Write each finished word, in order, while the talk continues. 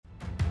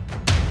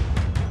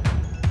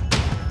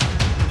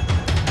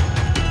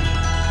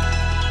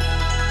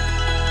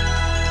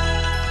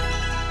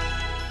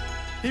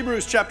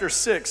Hebrews chapter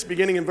 6,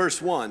 beginning in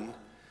verse 1,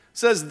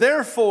 says,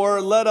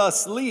 "Therefore let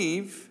us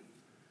leave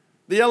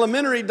the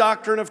elementary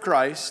doctrine of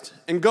Christ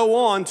and go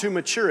on to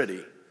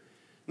maturity,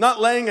 not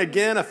laying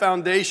again a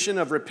foundation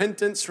of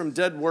repentance from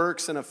dead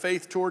works and of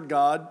faith toward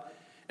God,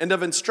 and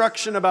of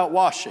instruction about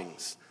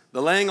washings,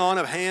 the laying on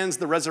of hands,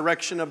 the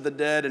resurrection of the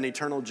dead, and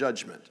eternal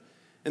judgment.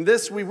 And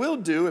this we will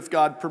do if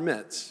God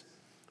permits.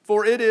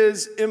 For it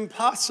is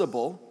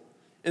impossible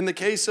in the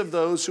case of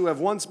those who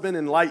have once been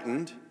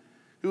enlightened,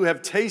 who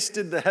have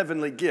tasted the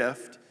heavenly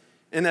gift,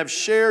 and have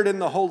shared in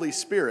the Holy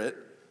Spirit,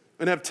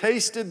 and have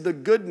tasted the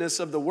goodness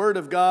of the Word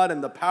of God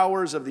and the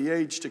powers of the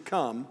age to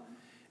come,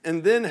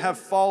 and then have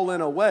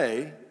fallen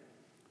away,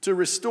 to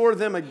restore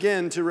them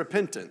again to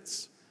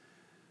repentance,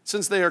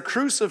 since they are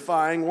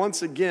crucifying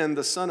once again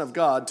the Son of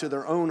God to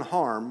their own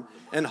harm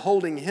and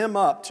holding him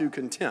up to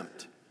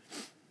contempt.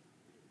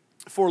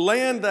 For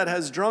land that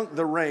has drunk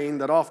the rain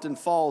that often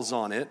falls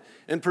on it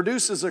and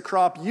produces a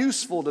crop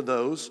useful to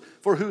those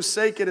for whose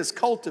sake it is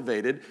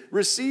cultivated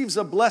receives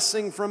a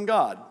blessing from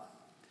God.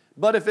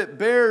 But if it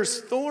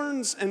bears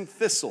thorns and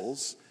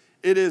thistles,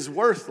 it is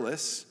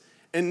worthless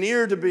and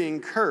near to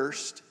being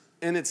cursed,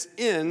 and its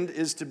end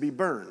is to be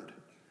burned.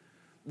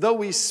 Though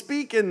we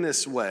speak in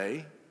this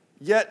way,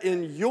 yet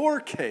in your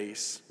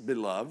case,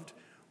 beloved,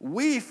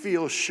 we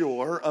feel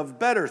sure of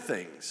better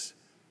things,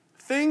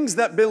 things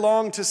that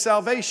belong to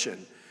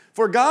salvation.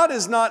 For God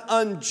is not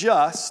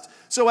unjust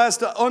so as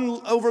to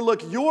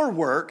overlook your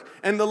work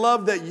and the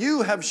love that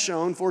you have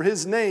shown for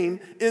his name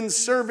in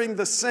serving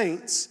the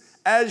saints,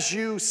 as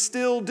you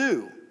still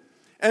do.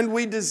 And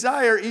we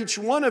desire each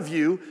one of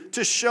you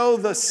to show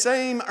the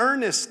same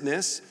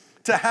earnestness,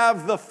 to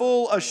have the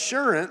full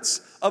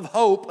assurance of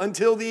hope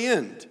until the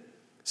end,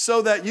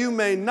 so that you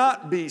may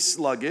not be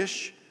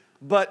sluggish,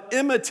 but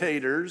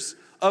imitators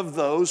of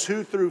those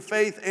who through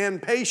faith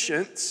and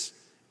patience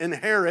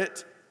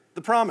inherit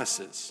the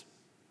promises."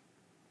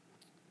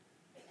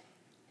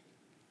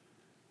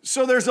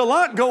 So there's a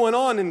lot going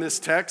on in this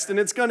text, and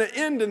it's going to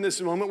end in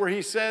this moment where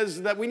he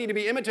says that we need to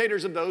be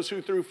imitators of those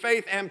who through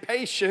faith and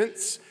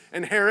patience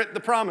inherit the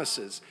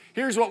promises.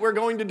 Here's what we're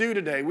going to do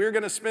today. We're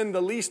going to spend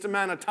the least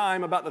amount of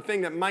time about the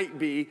thing that might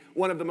be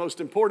one of the most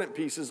important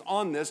pieces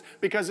on this,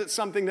 because it's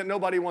something that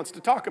nobody wants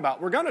to talk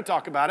about. We're going to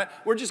talk about it.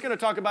 We're just going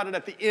to talk about it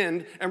at the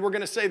end, and we're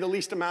going to say the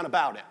least amount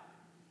about it.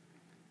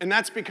 And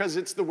that's because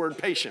it's the word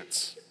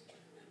patience.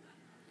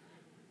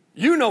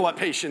 You know what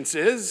patience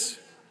is.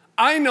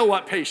 I know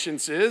what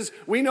patience is.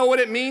 We know what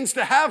it means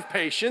to have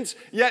patience,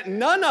 yet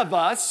none of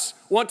us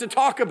want to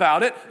talk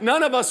about it.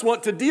 None of us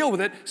want to deal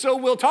with it. So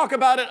we'll talk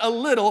about it a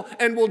little,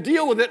 and we'll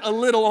deal with it a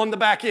little on the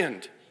back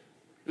end.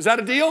 Is that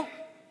a deal?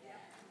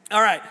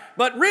 All right.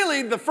 But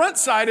really, the front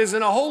side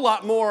isn't a whole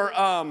lot more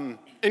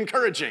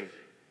encouraging.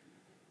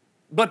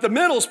 But the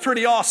middle's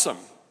pretty awesome.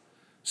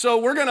 So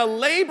we're going to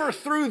labor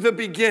through the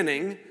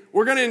beginning.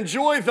 We're going to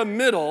enjoy the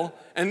middle,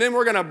 and then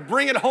we're going to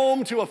bring it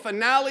home to a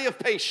finale of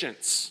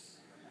patience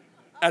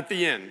at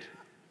the end.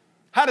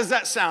 How does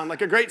that sound?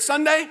 Like a great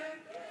Sunday?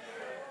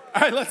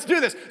 All right, let's do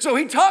this. So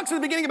he talks at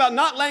the beginning about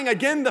not laying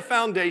again the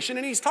foundation,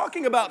 and he's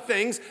talking about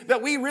things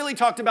that we really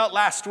talked about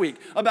last week,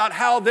 about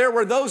how there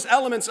were those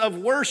elements of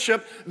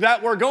worship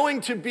that were going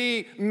to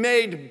be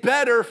made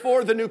better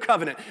for the new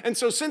covenant. And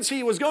so since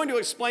he was going to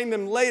explain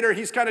them later,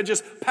 he's kind of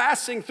just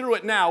passing through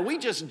it now. We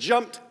just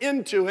jumped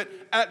into it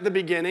at the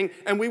beginning,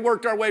 and we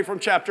worked our way from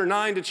chapter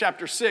 9 to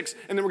chapter 6,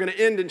 and then we're going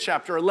to end in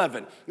chapter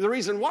 11. The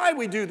reason why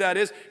we do that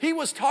is he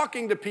was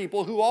talking to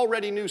people who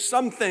already knew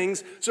some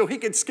things, so he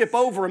could skip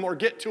over them or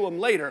get to them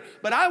later.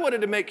 But I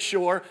wanted to make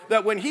sure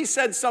that when he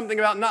said something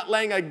about not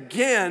laying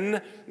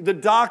again the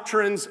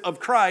doctrines of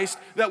Christ,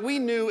 that we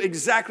knew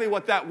exactly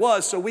what that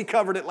was, so we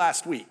covered it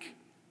last week.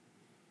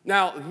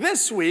 Now,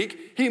 this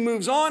week, he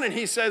moves on and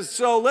he says,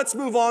 so let's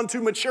move on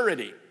to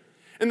maturity.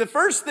 And the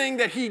first thing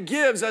that he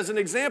gives as an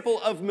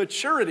example of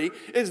maturity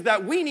is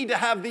that we need to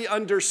have the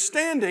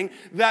understanding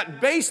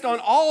that based on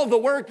all of the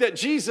work that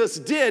Jesus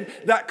did,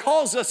 that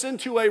calls us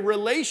into a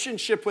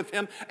relationship with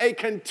him, a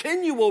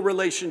continual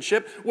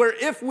relationship, where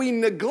if we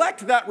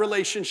neglect that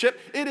relationship,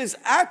 it is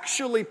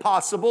actually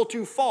possible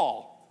to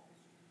fall.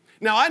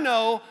 Now, I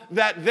know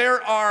that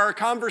there are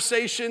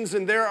conversations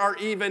and there are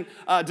even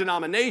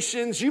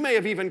denominations. You may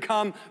have even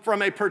come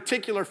from a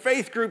particular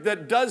faith group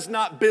that does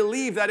not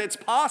believe that it's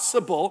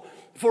possible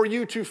for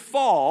you to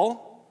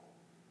fall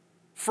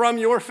from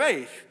your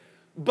faith.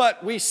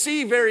 But we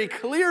see very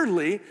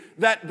clearly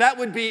that that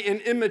would be an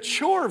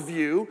immature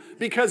view,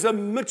 because a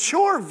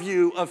mature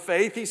view of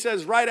faith, he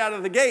says right out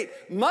of the gate,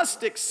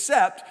 must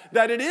accept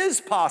that it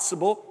is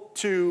possible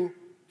to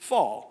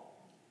fall.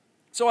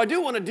 So I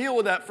do want to deal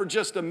with that for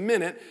just a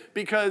minute,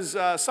 because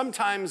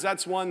sometimes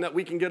that's one that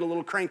we can get a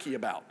little cranky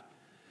about.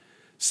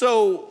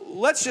 So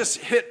let's just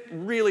hit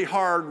really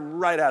hard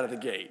right out of the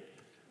gate.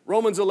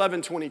 Romans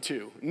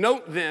 11:22.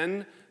 Note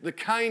then the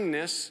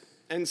kindness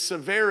and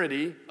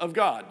severity of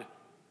God.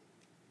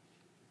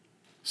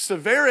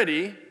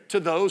 Severity to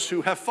those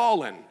who have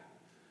fallen,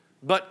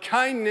 but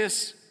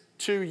kindness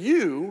to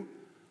you,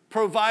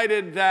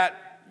 provided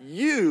that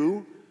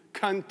you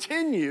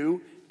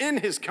continue in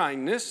his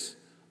kindness.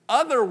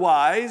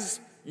 Otherwise,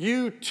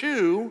 you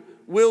too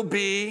will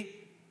be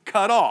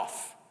cut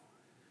off.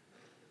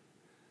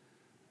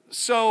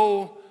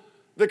 So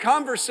the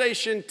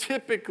conversation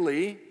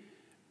typically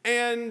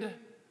and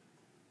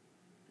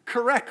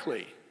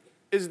correctly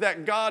is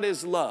that God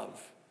is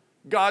love.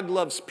 God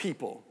loves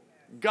people.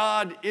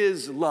 God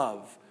is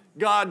love.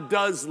 God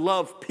does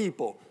love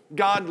people.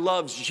 God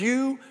loves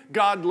you.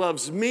 God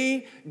loves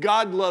me.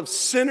 God loves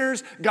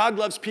sinners. God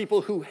loves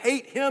people who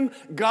hate him.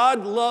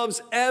 God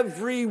loves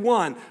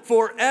everyone.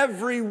 For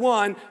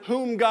everyone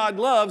whom God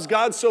loves,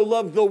 God so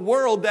loved the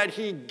world that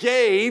he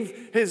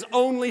gave his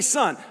only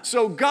son.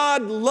 So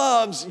God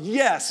loves,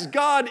 yes.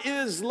 God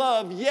is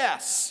love,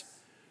 yes.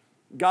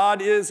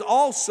 God is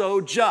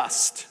also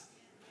just.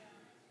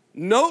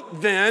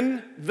 Note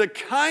then the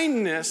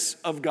kindness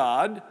of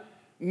God.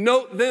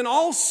 Note then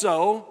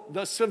also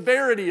the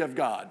severity of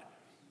God.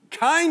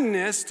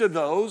 Kindness to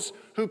those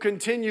who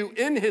continue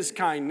in his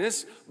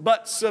kindness,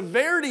 but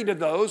severity to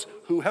those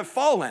who have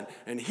fallen.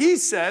 And he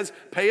says,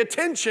 pay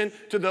attention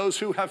to those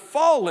who have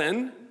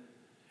fallen.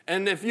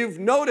 And if you've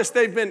noticed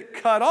they've been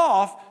cut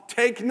off,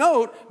 take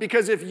note,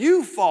 because if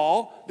you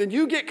fall, then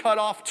you get cut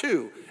off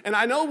too. And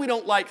I know we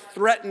don't like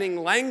threatening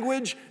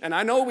language, and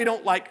I know we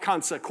don't like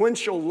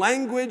consequential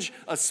language,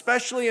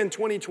 especially in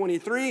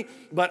 2023,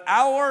 but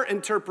our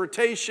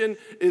interpretation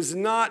is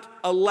not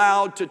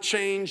allowed to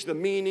change the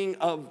meaning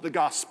of the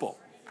gospel.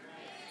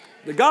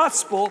 The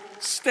gospel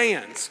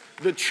stands.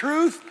 The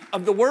truth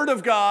of the Word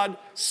of God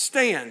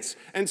stands.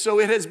 And so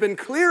it has been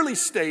clearly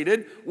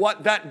stated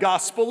what that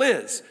gospel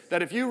is.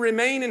 That if you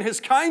remain in his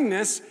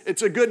kindness,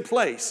 it's a good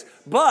place.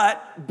 But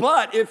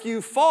if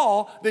you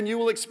fall, then you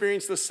will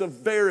experience the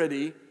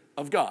severity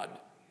of God.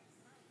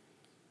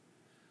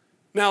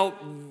 Now,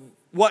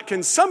 what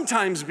can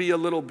sometimes be a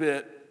little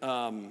bit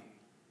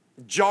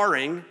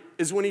jarring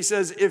is when he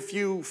says, if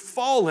you've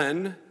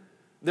fallen,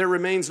 there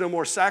remains no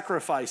more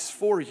sacrifice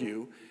for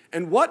you.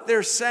 And what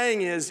they're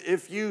saying is,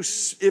 if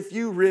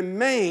you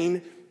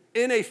remain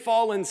in a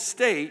fallen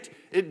state,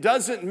 it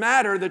doesn't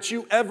matter that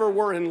you ever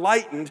were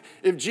enlightened.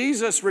 If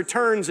Jesus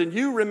returns and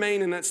you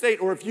remain in that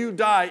state, or if you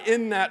die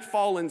in that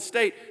fallen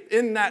state,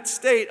 in that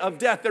state of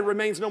death, there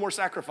remains no more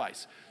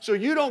sacrifice. So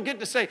you don't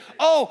get to say,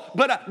 oh,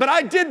 but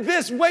I did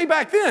this way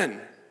back then.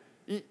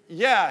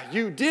 Yeah,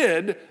 you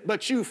did,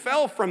 but you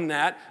fell from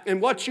that,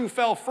 and what you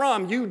fell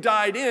from, you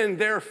died in,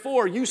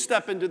 therefore you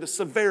step into the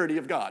severity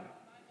of God.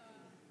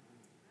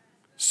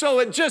 So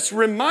it just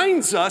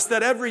reminds us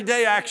that every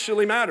day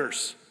actually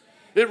matters.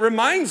 It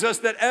reminds us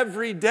that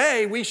every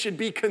day we should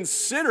be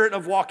considerate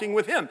of walking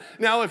with him.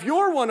 Now, if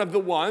you're one of the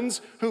ones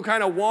who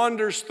kind of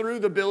wanders through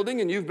the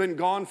building and you've been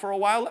gone for a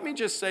while, let me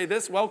just say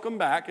this. Welcome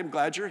back. I'm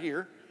glad you're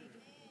here.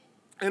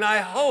 And I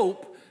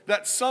hope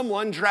that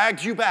someone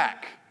dragged you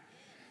back,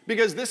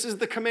 because this is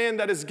the command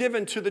that is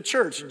given to the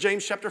church.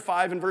 James chapter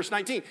 5 and verse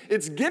 19.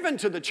 It's given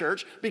to the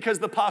church because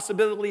the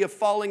possibility of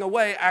falling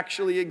away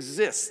actually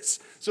exists.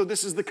 So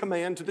this is the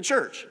command to the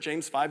church.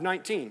 James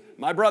 5:19.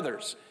 My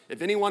brothers,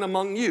 if anyone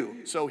among you,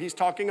 so he's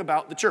talking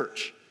about the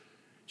church.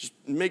 Just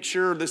make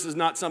sure this is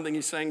not something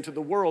he's saying to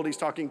the world. He's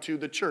talking to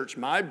the church.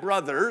 My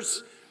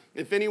brothers,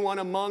 if anyone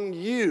among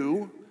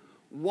you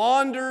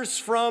wanders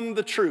from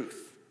the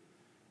truth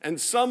and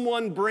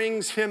someone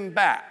brings him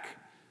back,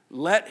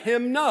 let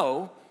him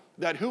know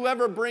that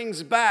whoever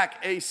brings back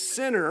a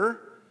sinner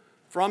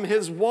from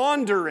his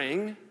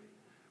wandering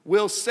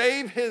will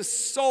save his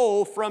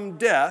soul from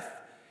death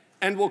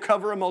and will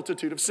cover a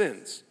multitude of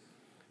sins.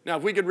 Now,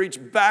 if we could reach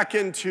back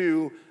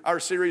into our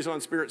series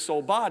on spirit,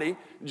 soul, body,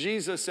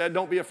 Jesus said,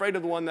 don't be afraid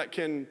of the one that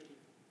can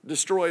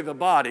destroy the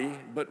body,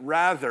 but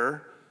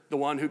rather the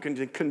one who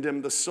can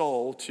condemn the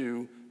soul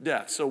to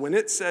death. So when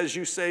it says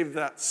you save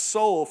that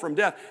soul from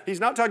death,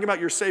 he's not talking about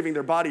you're saving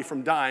their body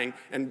from dying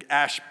and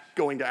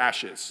going to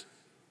ashes.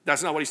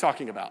 That's not what he's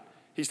talking about.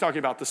 He's talking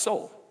about the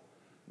soul.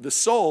 The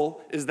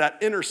soul is that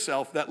inner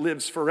self that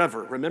lives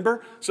forever,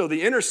 remember? So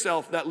the inner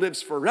self that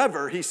lives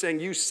forever, he's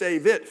saying you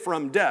save it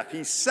from death.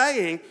 He's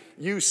saying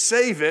you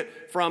save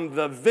it from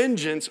the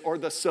vengeance or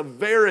the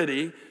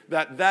severity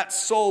that that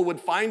soul would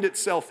find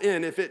itself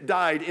in if it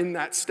died in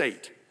that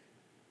state.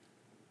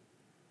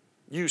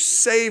 You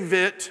save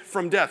it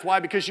from death.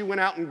 Why? Because you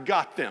went out and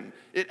got them.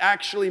 It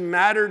actually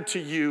mattered to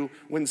you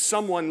when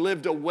someone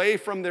lived away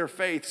from their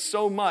faith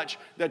so much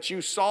that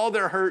you saw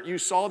their hurt, you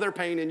saw their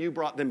pain, and you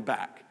brought them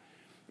back.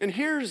 And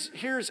here's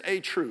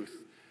a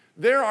truth.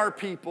 There are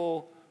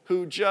people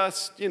who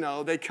just,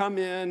 they come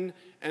in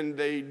and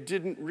they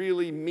didn't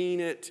really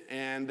mean it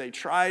and they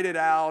tried it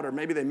out, or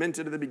maybe they meant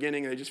it at the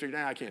beginning and they just figured,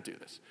 I can't do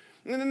this.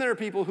 And then there are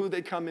people who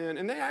they come in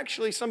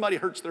and somebody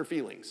hurts their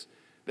feelings.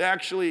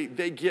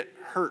 They get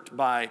hurt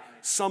by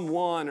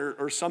someone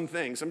or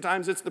something.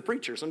 Sometimes it's the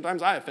preacher.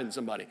 Sometimes I offend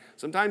somebody.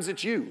 Sometimes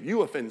it's you.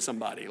 You offend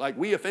somebody. Like,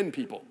 we offend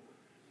people.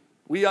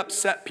 We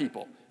upset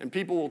people. And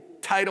people will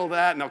title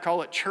that and they'll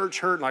call it church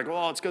hurt. And like,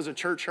 oh, it's because of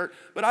church hurt.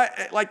 But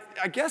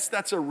I guess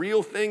that's a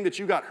real thing, that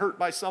you got hurt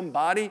by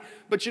somebody.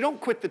 But you don't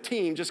quit the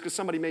team just because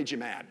somebody made you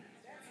mad.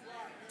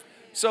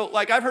 So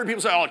like I've heard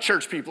people say, oh,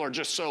 church people are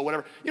just so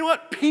whatever. You know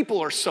what?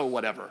 People are so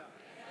whatever.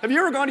 Have you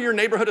ever gone to your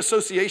neighborhood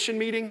association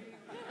meeting?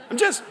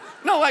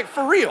 No, like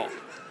for real.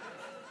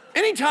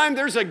 Anytime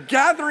there's a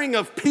gathering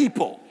of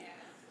people,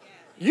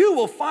 you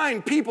will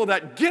find people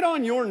that get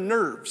on your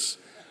nerves.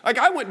 Like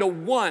I went to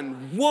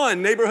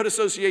one neighborhood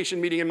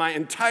association meeting in my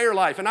entire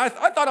life, and I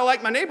thought I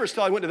liked my neighbors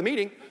till I went to the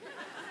meeting.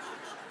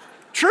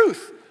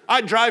 Truth.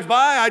 I'd drive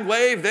by, I'd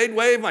wave, they'd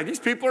wave. I'm like, these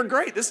people are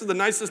great. This is the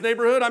nicest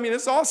neighborhood. I mean,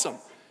 it's awesome.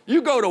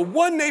 You go to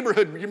one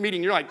neighborhood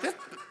meeting, you're like,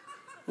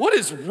 what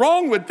is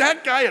wrong with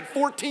that guy at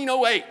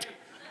 1408?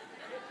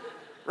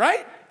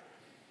 Right?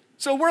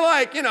 So we're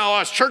like,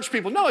 us church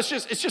people. No, it's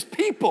just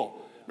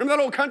people. Remember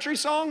that old country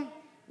song?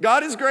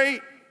 God is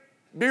great,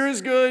 beer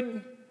is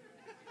good.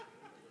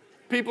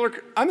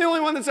 I'm the only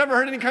one that's ever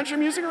heard any country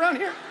music around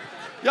here.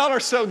 Y'all are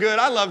so good.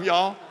 I love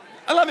y'all.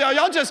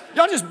 Y'all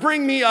just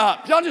bring me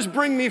up. Y'all just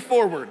bring me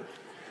forward.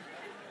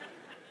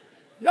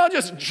 Y'all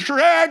just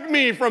drag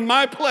me from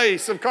my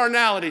place of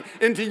carnality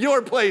into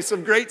your place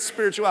of great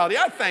spirituality.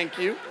 I thank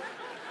you.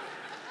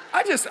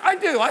 I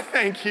do. I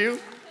thank you.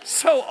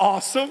 So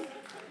awesome.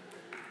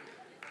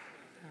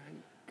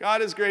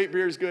 God is great,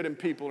 beer is good, and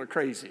people are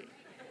crazy,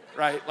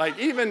 right? Like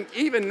even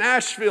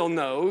Nashville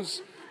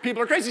knows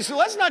people are crazy. So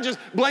let's not just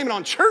blame it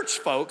on church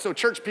folks. So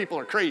church people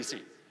are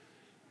crazy.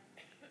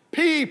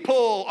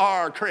 People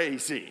are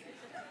crazy.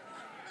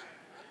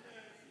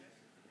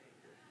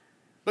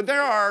 But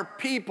there are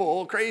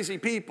people, crazy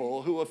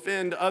people, who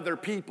offend other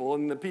people,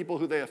 and the people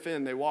who they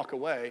offend, they walk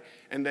away,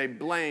 and they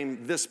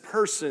blame this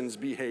person's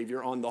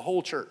behavior on the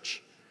whole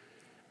church.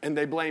 And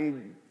they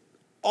blame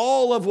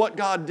all of what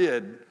God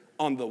did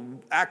on the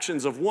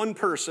actions of one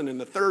person in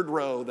the third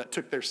row that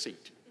took their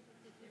seat.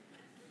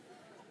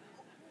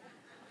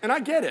 And I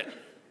get it.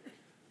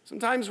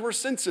 Sometimes we're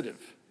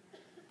sensitive.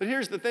 But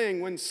here's the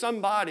thing, when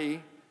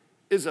somebody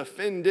is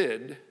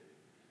offended,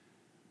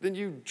 then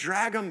you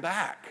drag them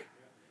back.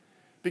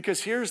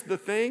 Because here's the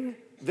thing,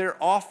 their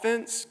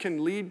offense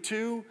can lead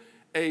to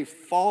a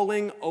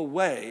falling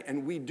away,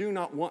 and we do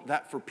not want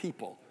that for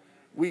people.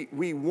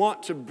 We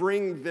want to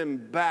bring them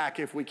back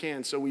if we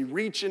can, so we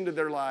reach into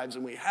their lives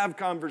and we have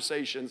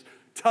conversations,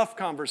 tough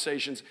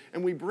conversations,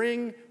 and we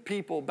bring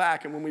people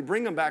back. And when we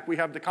bring them back, we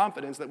have the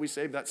confidence that we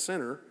saved that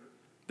sinner,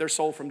 their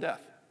soul from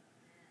death.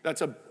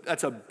 That's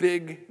a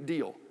big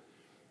deal.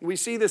 We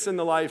see this in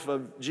the life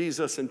of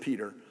Jesus and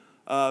Peter.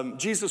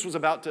 Jesus was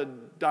about to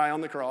die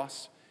on the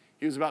cross.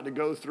 He was about to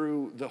go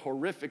through the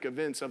horrific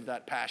events of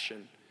that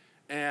passion.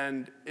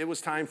 And it was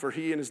time for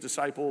he and his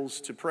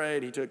disciples to pray.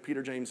 He took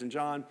Peter, James, and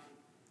John.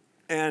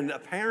 And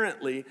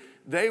apparently,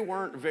 they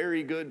weren't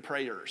very good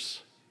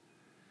prayers.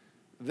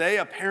 They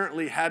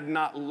apparently had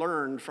not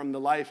learned from the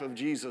life of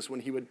Jesus when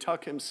he would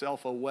tuck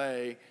himself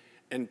away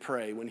and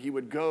pray, when he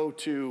would go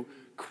to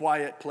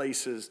quiet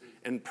places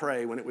and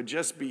pray, when it would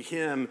just be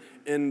him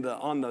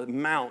on the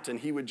mount and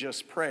he would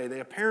just pray. They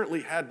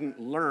apparently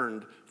hadn't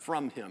learned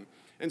from him.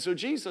 And so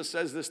Jesus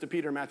says this to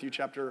Peter in Matthew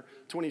chapter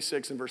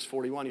 26 and verse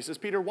 41. He says,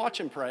 Peter,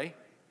 watch and pray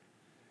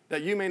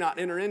that you may not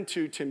enter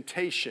into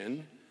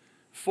temptation,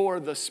 for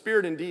the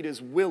spirit indeed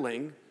is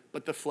willing,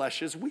 but the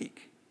flesh is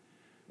weak.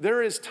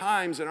 There is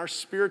times in our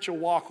spiritual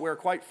walk where,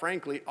 quite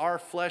frankly, our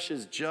flesh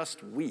is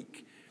just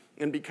weak.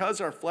 And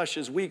because our flesh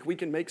is weak, we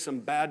can make some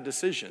bad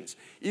decisions.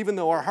 Even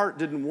though our heart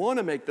didn't want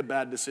to make the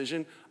bad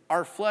decision,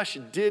 our flesh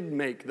did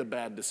make the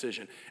bad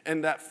decision.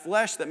 And that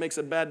flesh that makes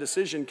a bad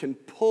decision can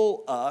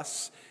pull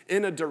us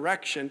in a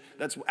direction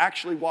that's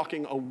actually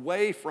walking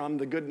away from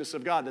the goodness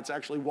of God, that's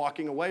actually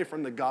walking away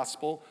from the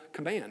gospel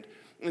command.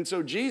 And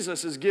so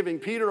Jesus is giving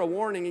Peter a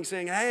warning. He's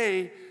saying,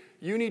 hey,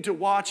 you need to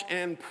watch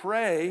and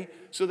pray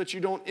so that you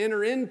don't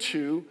enter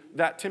into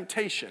that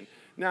temptation.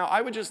 Now,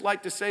 I would just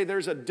like to say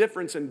there's a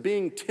difference in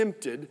being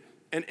tempted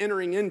and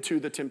entering into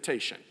the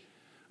temptation.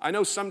 I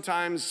know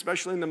sometimes,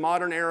 especially in the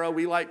modern era,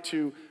 we like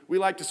to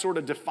sort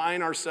of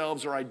define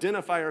ourselves or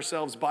identify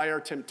ourselves by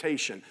our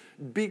temptation.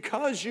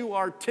 Because you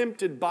are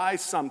tempted by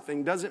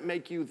something doesn't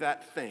make you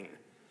that thing.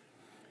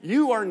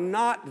 You are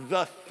not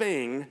the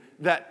thing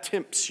that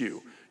tempts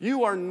you.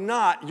 You are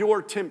not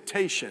your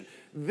temptation.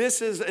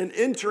 This is an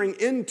entering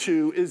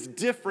into is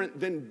different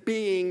than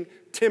being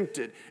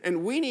tempted.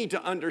 And we need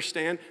to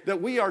understand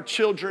that we are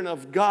children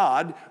of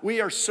God.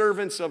 We are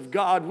servants of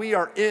God. We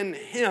are in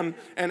Him.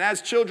 And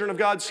as children of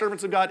God,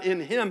 servants of God in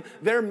Him,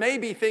 there may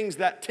be things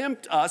that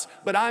tempt us,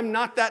 but I'm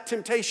not that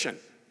temptation.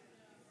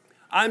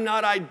 I'm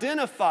not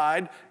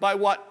identified by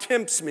what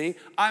tempts me.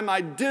 I'm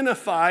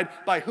identified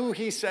by who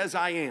He says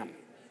I am.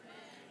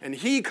 And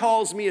He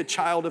calls me a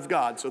child of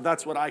God, so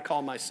that's what I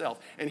call myself.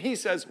 And He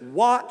says,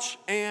 watch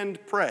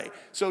and pray.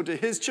 So to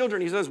His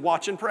children, He says,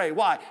 watch and pray.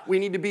 Why? We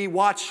need to be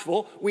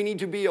watchful. We need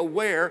to be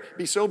aware,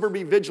 be sober,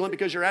 be vigilant,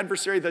 because your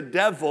adversary, the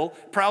devil,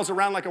 prowls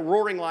around like a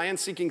roaring lion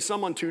seeking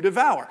someone to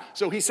devour.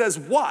 So He says,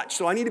 watch.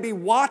 So I need to be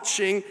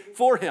watching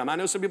for Him. I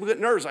know some people get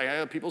nervous.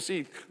 People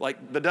see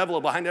like the devil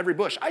behind every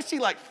bush. I see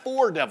like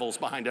 4 devils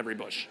behind every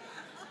bush.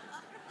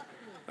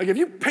 Like if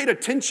you paid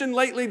attention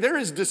lately, there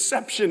is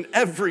deception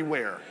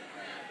everywhere.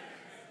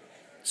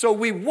 So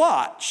we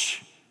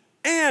watch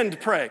and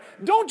pray.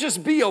 Don't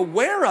just be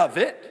aware of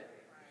it.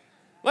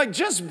 Like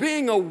just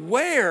being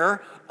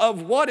aware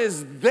of what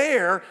is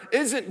there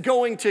isn't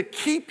going to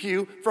keep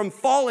you from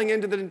falling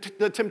into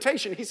the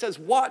temptation. He says,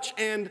 watch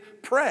and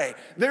pray.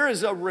 There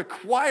is a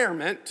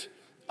requirement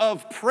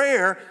of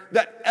prayer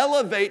that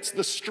elevates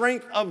the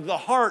strength of the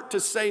heart to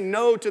say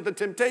no to the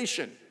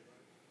temptation.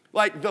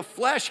 Like the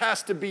flesh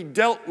has to be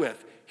dealt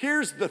with.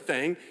 Here's the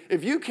thing,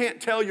 if you can't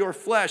tell your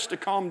flesh to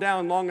calm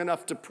down long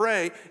enough to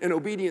pray in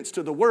obedience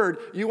to the word,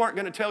 you aren't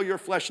going to tell your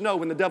flesh no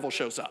when the devil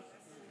shows up.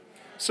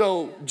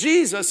 So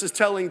Jesus is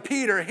telling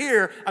Peter,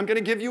 here, I'm going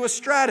to give you a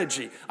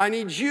strategy. I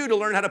need you to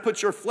learn how to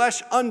put your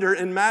flesh under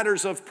in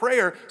matters of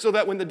prayer so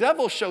that when the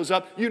devil shows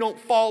up, you don't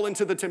fall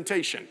into the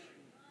temptation.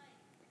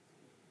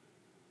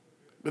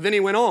 But then he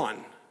went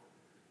on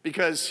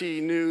because he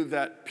knew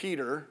that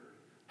Peter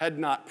had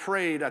not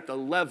prayed at the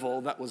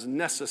level that was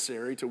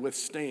necessary to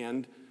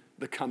withstand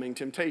the coming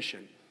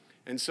temptation.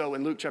 And so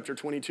in Luke chapter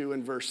 22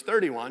 and verse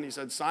 31, he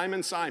said,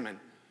 Simon, Simon,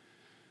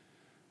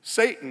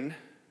 Satan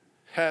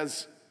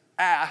has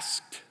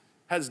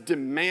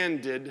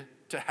demanded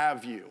to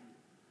have you,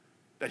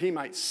 that he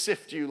might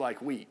sift you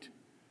like wheat.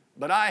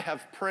 But I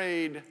have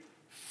prayed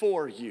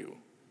for you,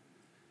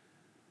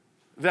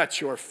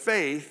 that your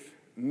faith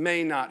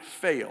may not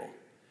fail.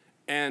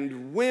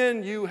 And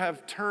when you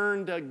have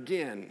turned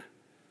again,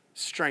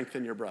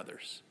 strengthen your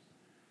brothers.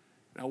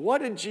 Now,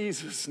 what did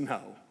Jesus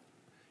know?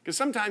 Because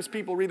sometimes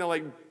people read that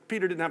like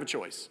Peter didn't have a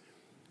choice.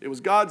 It was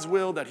God's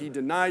will that he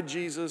denied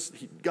Jesus.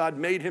 God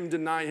made him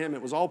deny him.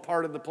 It was all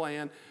part of the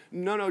plan.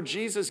 No,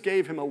 Jesus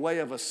gave him a way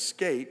of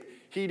escape.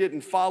 He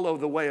didn't follow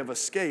the way of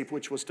escape,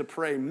 which was to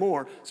pray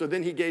more. So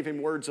then he gave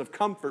him words of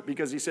comfort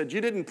because he said,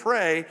 you didn't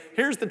pray.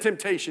 Here's the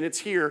temptation. It's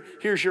here.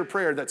 Here's your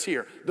prayer that's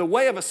here. The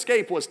way of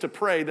escape was to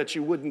pray that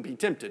you wouldn't be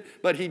tempted.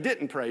 But he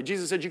didn't pray.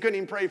 Jesus said you couldn't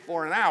even pray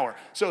for an hour.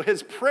 So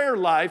his prayer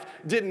life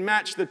didn't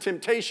match the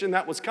temptation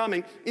that was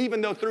coming,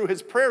 even though through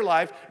his prayer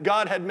life,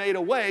 God had made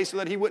a way so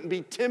that he wouldn't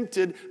be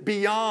tempted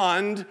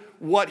beyond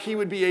what he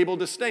would be able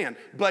to stand.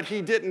 But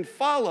he didn't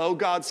follow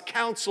God's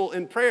counsel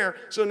in prayer.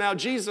 So now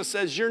Jesus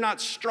says, you're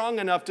not strong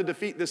enough to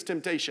defeat this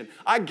temptation.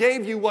 I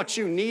gave you what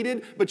you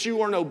needed, but you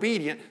weren't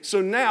obedient.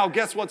 So now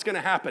guess what's going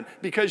to happen?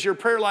 Because your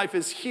prayer life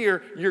is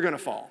here, you're going to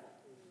fall.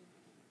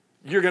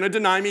 You're going to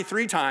deny me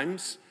 3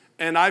 times,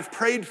 and I've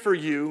prayed for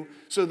you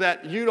so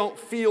that you don't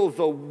feel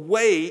the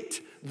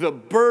weight, the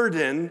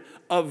burden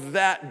of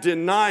that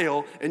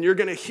denial, and you're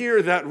going to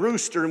hear that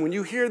rooster. And when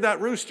you hear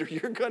that rooster,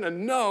 you're going to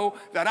know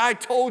that I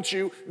told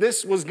you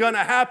this was going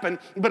to happen,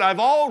 but I've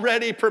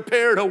already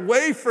prepared a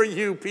way for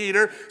you,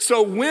 Peter.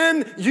 So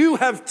when you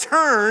have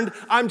turned,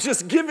 I'm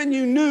just giving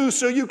you news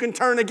so you can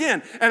turn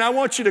again. And I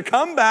want you to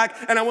come back,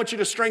 and I want you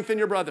to strengthen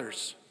your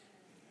brothers.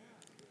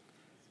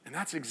 And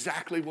that's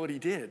exactly what he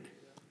did.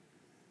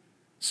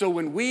 So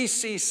when we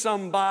see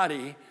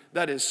somebody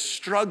that is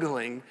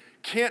struggling,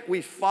 can't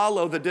we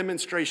follow the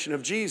demonstration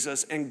of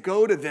Jesus and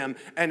go to them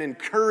and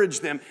encourage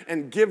them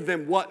and give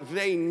them what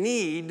they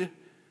need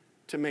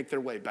to make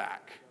their way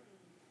back?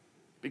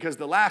 Because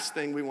the last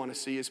thing we want to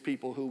see is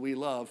people who we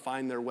love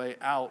find their way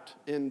out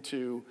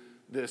into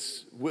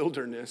this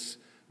wilderness,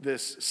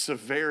 this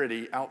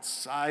severity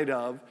outside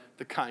of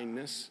the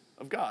kindness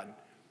of God.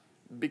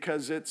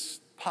 Because it's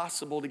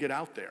possible to get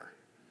out there.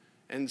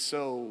 And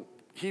so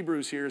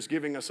Hebrews here is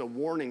giving us a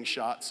warning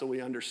shot so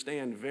we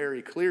understand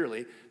very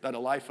clearly that a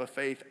life of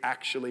faith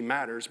actually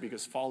matters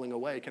because falling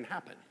away can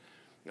happen.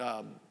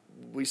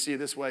 We see it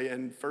this way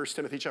in 1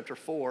 Timothy chapter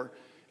 4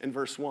 and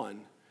verse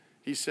 1.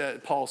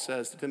 Paul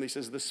says to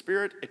Timothy, the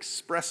Spirit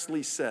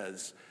expressly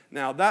says.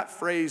 Now that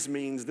phrase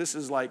means this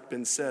has like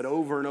been said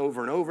over and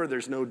over and over.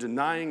 There's no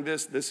denying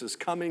this. This is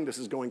coming. This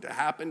is going to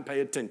happen.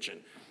 Pay attention.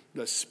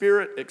 The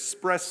Spirit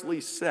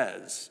expressly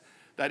says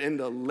that in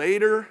the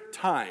later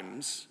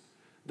times,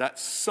 that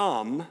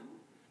some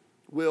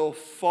will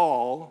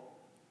fall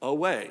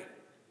away,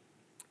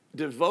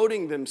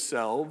 devoting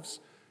themselves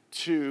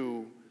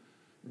to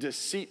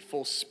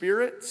deceitful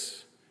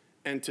spirits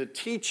and to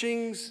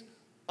teachings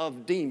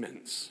of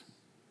demons,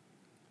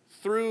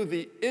 through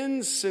the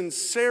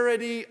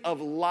insincerity of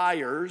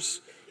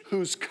liars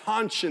whose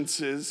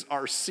consciences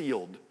are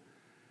sealed.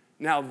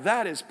 Now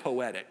that is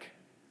poetic.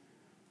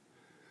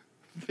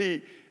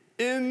 The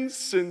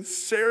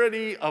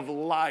insincerity of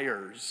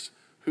liars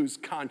whose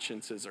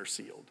consciences are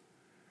sealed.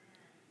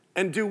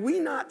 And do we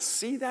not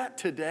see that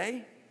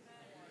today?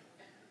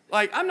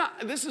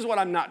 This is what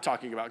I'm not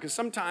talking about, because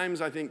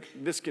sometimes I think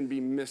this can be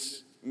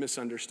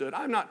misunderstood.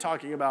 I'm not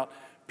talking about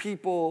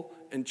people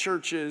and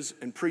churches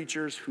and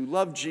preachers who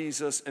love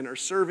Jesus and are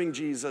serving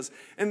Jesus,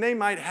 and they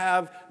might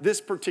have this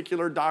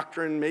particular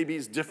doctrine, maybe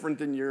it's different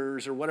than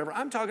yours or whatever.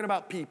 I'm talking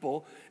about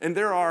people, and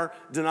there are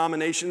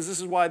denominations. This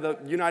is why the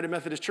United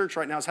Methodist Church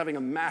right now is having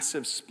a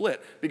massive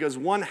split, because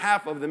one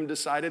half of them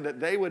decided that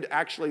they would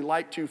actually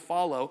like to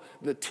follow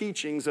the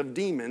teachings of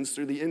demons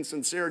through the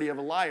insincerity of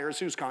liars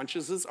whose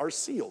consciences are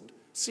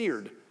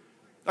seared.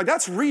 Like,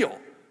 that's real.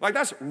 Like,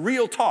 that's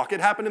real talk.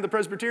 It happened in the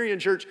Presbyterian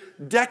Church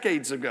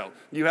decades ago.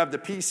 You have the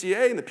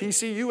PCA and the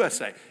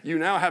PCUSA. You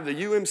now have the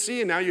UMC,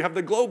 and now you have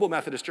the Global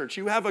Methodist Church.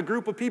 You have a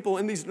group of people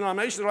in these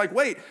denominations that are like,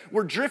 wait,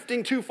 we're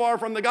drifting too far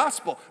from the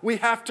gospel. We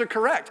have to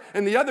correct.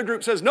 And the other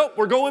group says, nope,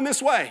 we're going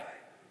this way.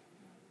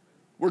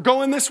 We're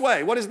going this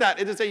way. What is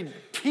that? It is a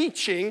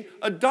teaching,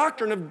 a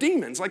doctrine of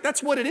demons. Like,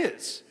 that's what it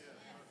is.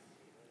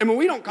 And when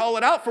we don't call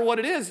it out for what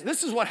it is,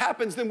 this is what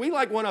happens. Then we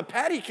like want to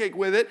patty cake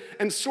with it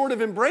and sort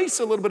of embrace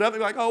a little bit of it.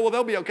 Like, oh, well,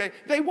 they'll be okay.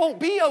 They won't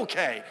be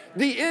okay.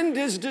 The end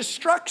is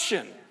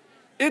destruction.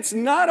 It's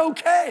not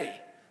okay.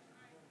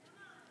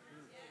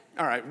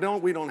 All right,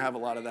 we don't have a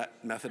lot of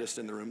that Methodist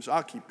in the room, so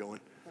I'll keep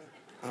going.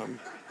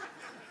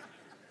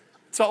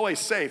 It's always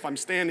safe. I'm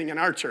standing in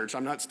our church.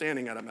 I'm not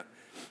standing at a...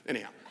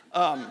 Anyhow.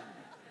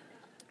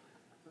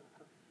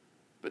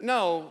 But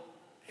no,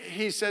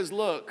 he says,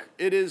 look,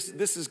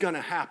 this is going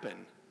to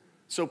happen.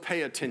 So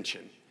pay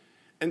attention.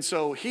 And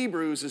so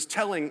Hebrews is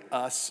telling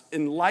us,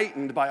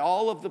 enlightened by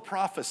all of the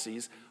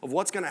prophecies of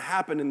what's going to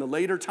happen in the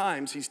later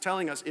times, he's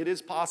telling us it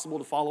is possible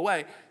to fall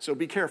away. So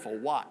be careful,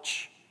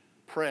 watch,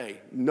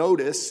 pray,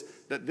 notice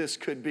that this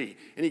could be.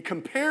 And he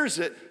compares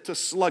it to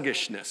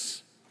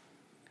sluggishness.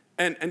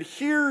 And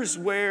here's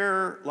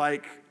where,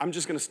 like, I'm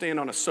just going to stand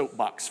on a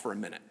soapbox for a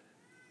minute.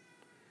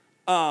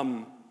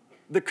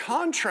 The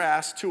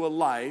contrast to a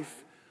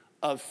life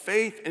of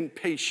faith and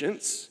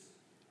patience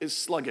is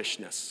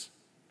sluggishness.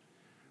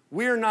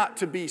 We are not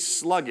to be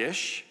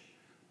sluggish,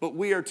 but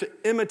we are to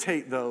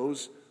imitate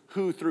those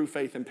who through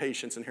faith and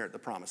patience inherit the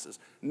promises.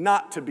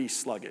 Not to be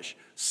sluggish.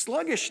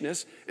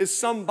 Sluggishness is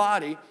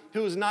somebody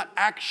who is not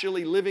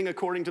actually living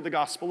according to the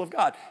gospel of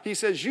God. He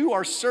says, you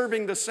are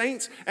serving the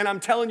saints, and I'm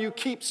telling you,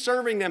 keep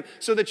serving them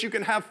so that you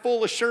can have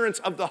full assurance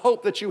of the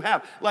hope that you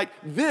have. Like,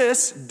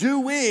 this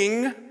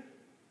doing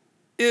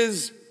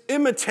is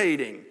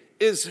imitating,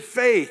 is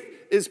faith,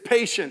 is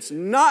patience.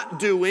 Not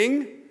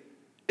doing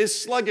is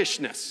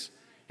sluggishness.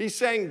 He's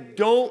saying,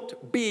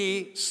 don't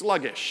be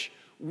sluggish.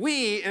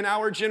 We, in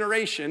our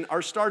generation,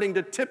 are starting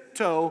to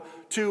tiptoe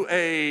to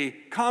a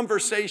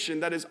conversation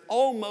that is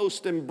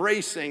almost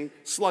embracing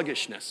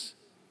sluggishness.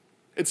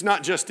 It's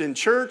not just in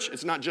church,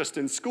 it's not just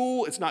in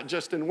school, it's not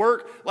just in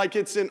work, like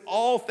it's in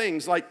all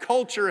things. Like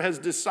culture has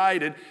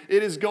decided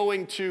it is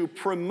going to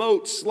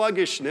promote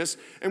sluggishness,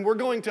 and we're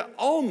going to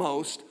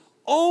almost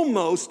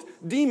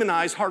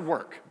demonize hard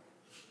work.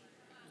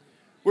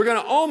 We're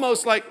going to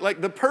almost like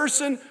the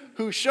person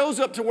who shows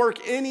up to work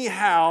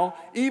anyhow,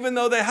 even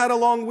though they had a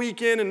long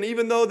weekend and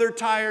even though they're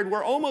tired,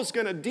 we're almost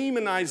going to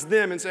demonize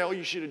them and say, oh,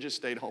 you should have just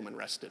stayed home and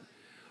rested.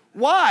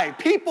 Why?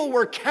 People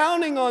were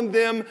counting on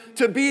them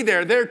to be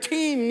there. Their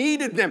team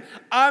needed them.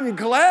 I'm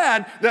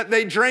glad that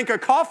they drank a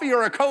coffee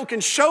or a Coke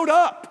and showed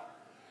up.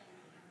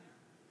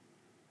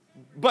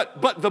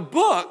 But the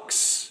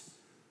books,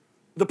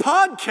 the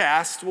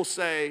podcast will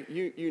say,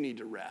 you need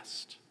to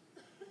rest.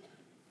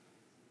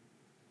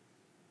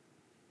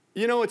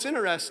 You know, it's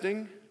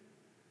interesting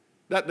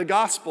that the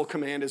gospel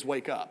command is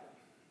wake up.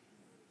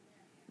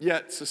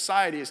 Yet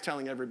society is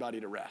telling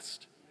everybody to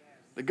rest.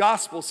 The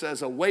gospel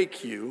says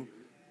awake you.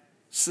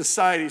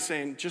 Society is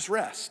saying just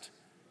rest.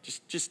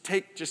 Just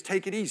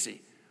take it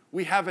easy.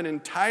 We have an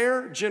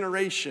entire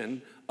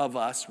generation of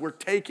us, we're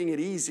taking it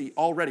easy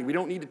already. We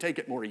don't need to take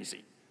it more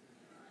easy.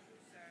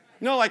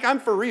 No, like I'm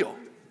for real.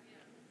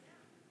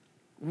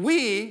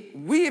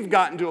 We've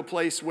gotten to a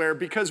place where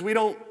because we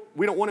don't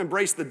want to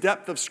embrace the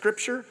depth of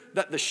Scripture,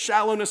 that the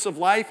shallowness of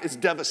life is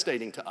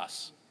devastating to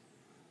us.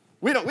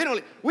 We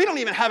don't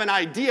even have an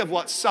idea of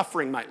what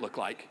suffering might look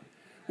like.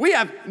 We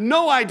have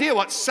no idea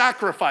what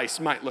sacrifice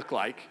might look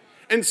like.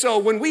 And so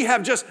when we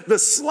have just the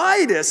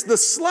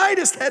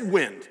slightest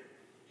headwind,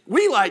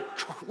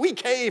 we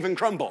cave and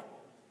crumble.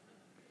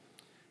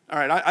 All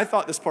right, I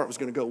thought this part was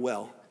going to go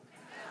well.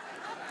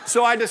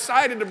 So I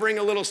decided to bring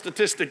a little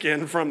statistic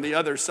in from the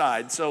other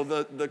side. So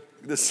the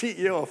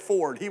CEO of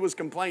Ford, he was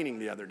complaining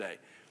the other day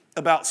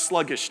about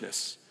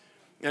sluggishness.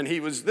 And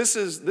this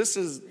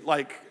is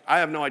like, I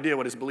have no idea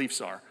what his beliefs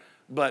are,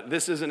 but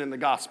this isn't in the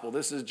gospel.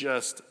 This is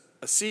just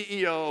a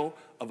CEO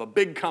of a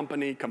big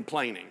company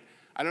complaining.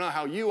 I don't know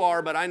how you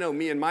are, but I know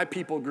me and my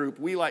people group,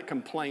 we like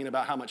complain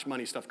about how much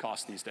money stuff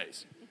costs these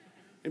days.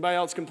 Anybody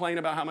else complain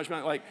about how much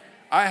money? Like,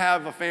 I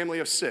have a family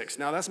of 6.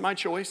 Now, that's my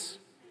choice.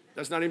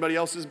 That's not anybody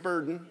else's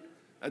burden.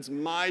 That's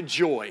my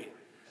joy.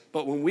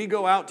 But when we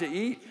go out to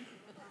eat,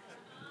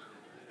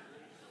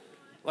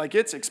 like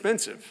it's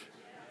expensive.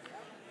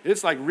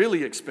 It's like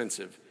really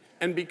expensive.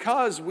 And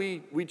because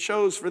we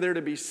chose for there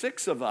to be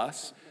 6 of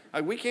us,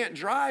 like we can't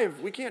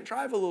drive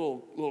a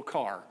little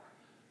car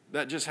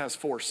that just has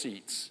 4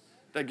 seats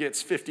that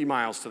gets 50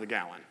 miles to the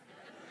gallon.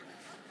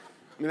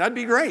 I mean, that'd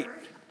be great.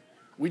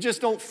 We just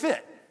don't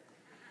fit.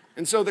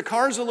 And so the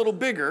car's a little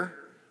bigger,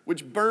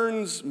 which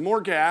burns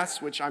more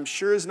gas, which I'm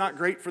sure is not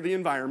great for the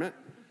environment,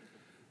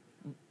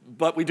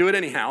 but we do it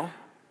anyhow.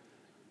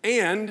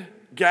 And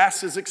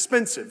gas is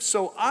expensive.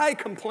 So I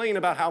complain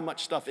about how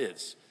much stuff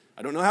is.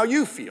 I don't know how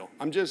you feel.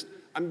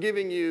 I'm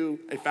giving you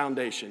a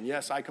foundation.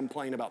 Yes, I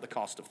complain about the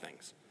cost of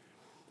things.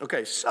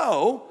 Okay,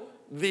 so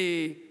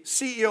the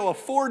CEO of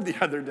Ford the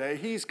other day.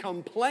 He's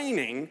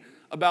complaining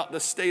about the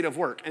state of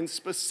work. And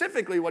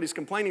specifically what he's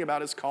complaining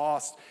about is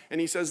cost.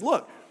 And he says,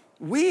 look,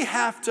 we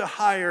have to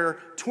hire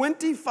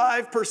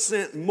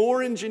 25%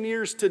 more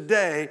engineers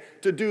today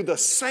to do the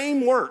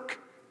same work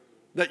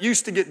that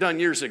used to get done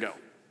years ago.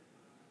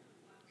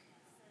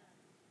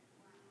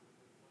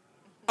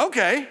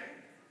 Okay,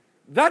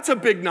 that's a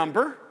big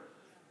number.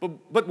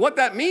 But what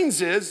that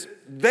means is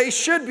they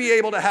should be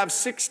able to have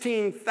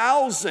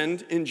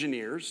 16,000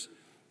 engineers.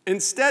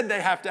 Instead,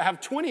 they have to have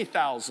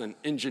 20,000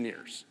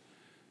 engineers.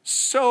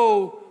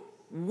 So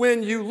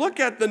when you look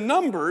at the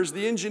numbers,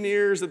 the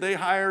engineers that they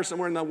hire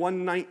somewhere in the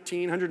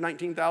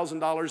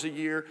 $119,000 a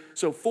year,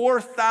 so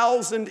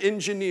 4,000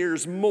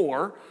 engineers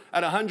more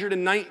at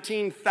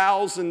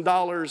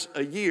 $119,000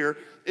 a year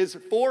is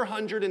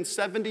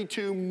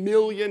 $472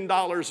 million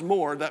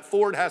more that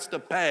Ford has to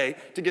pay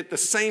to get the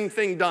same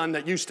thing done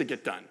that used to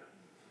get done.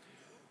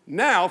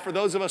 Now, for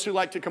those of us who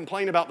like to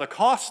complain about the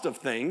cost of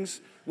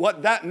things,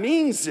 what that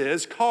means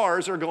is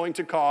cars are going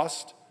to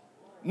cost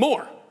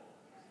more.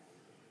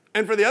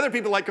 And for the other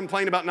people who like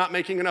complain about not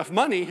making enough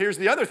money, here's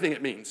the other thing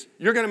it means.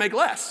 You're going to make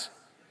less.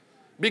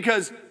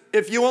 Because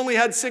if you only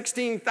had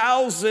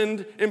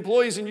 16,000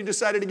 employees and you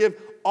decided to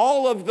give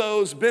all of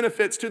those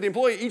benefits to the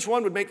employee, each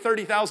one would make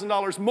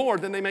 $30,000 more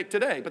than they make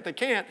today. But they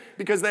can't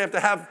because they have to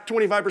have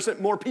 25%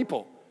 more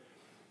people.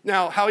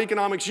 Now, how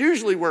economics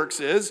usually works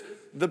is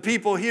the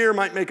people here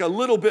might make a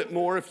little bit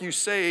more if you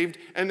saved,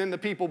 and then the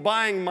people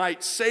buying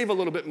might save a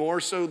little bit more,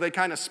 so they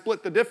kind of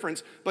split the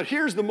difference. But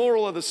here's the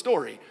moral of the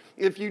story.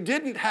 If you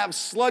didn't have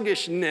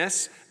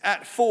sluggishness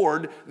at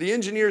Ford, the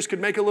engineers could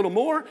make a little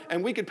more,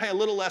 and we could pay a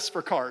little less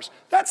for cars.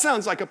 That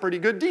sounds like a pretty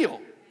good deal.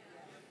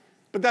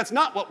 But that's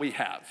not what we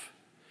have.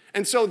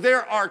 And so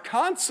there are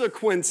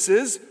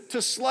consequences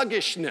to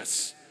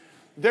sluggishness.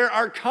 There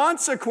are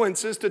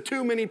consequences to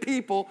too many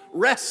people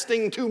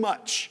resting too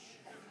much.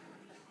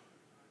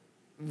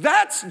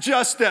 That's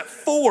just at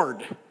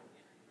Ford.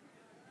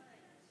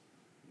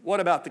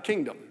 What about the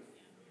kingdom?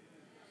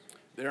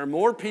 There are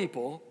more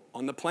people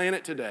on the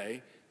planet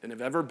today than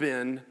have ever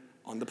been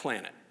on the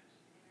planet.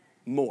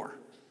 More.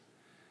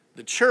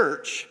 The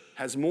church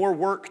has more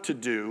work to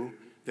do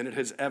than it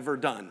has ever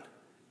done.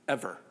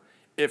 Ever.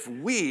 If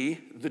we,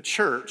 the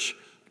church,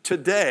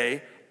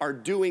 today are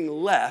doing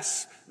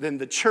less than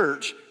the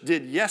church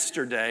did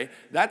yesterday,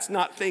 that's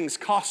not things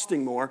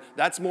costing more,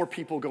 that's more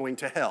people going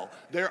to hell.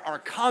 There are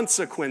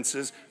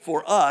consequences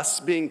for us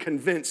being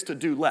convinced to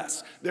do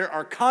less. There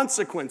are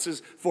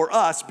consequences for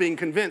us being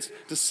convinced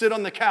to sit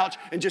on the couch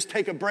and just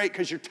take a break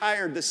because you're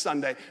tired this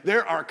Sunday.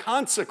 There are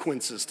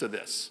consequences to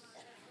this.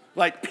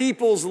 Like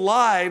people's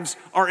lives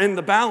are in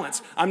the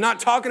balance. I'm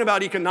not talking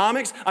about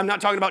economics. I'm not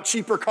talking about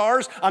cheaper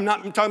cars. I'm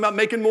not talking about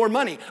making more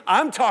money.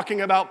 I'm talking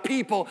about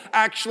people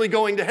actually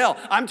going to hell.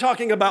 I'm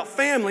talking about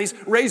families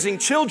raising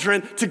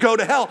children to go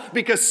to hell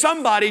because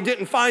somebody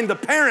didn't find the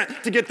parent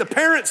to get the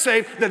parent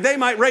saved that they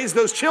might raise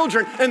those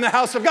children in the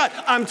house of God.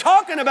 I'm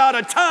talking about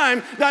a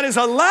time that is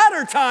a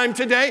latter time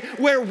today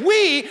where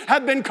we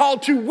have been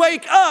called to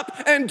wake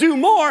up and do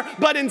more,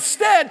 but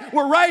instead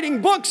we're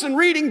writing books and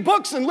reading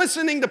books and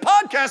listening to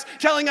podcasts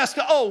telling us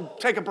to,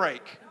 take a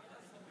break.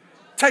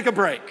 Take a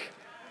break.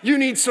 You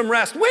need some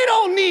rest. We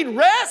don't need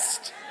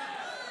rest.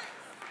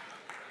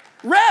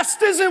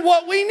 Rest isn't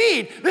what we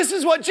need. This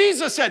is what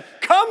Jesus said.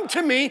 Come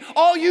to me,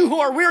 all you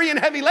who are weary and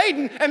heavy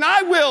laden, and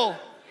I will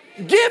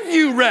give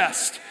you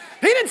rest.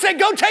 He didn't say,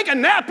 go take a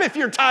nap if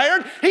you're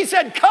tired. He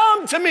said,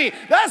 come to me.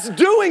 That's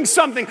doing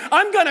something.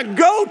 I'm going to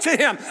go to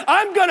him.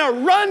 I'm going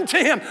to run to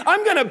him.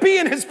 I'm going to be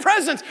in his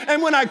presence.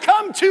 And when I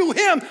come to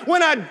him,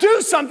 when I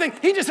do something,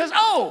 he just says,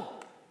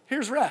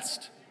 here's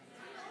rest.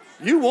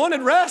 You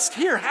wanted rest?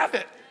 Here, have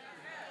it.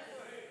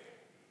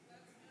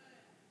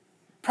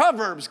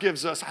 Proverbs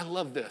gives us, I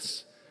love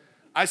this.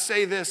 I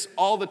say this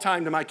all the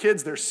time to my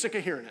kids. They're sick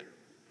of hearing it.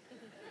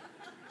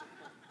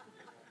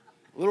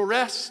 A little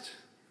rest,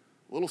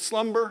 a little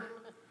slumber,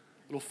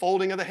 a little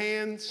folding of the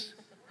hands.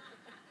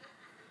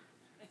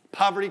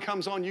 Poverty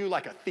comes on you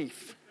like a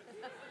thief.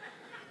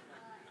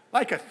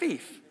 Like a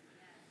thief.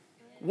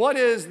 What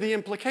is the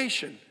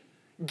implication?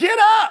 Get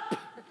up!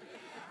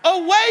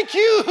 Awake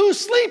you who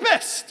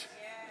sleepest.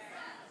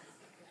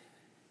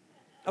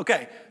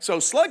 Okay, so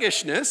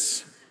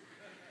sluggishness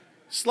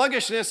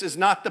is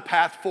not the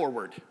path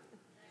forward.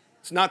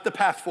 It's not the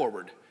path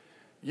forward.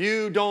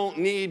 You don't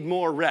need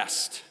more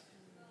rest.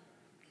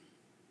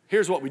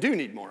 Here's what we do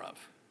need more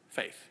of: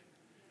 faith.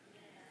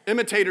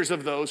 Imitators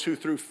of those who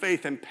through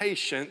faith and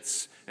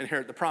patience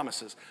inherit the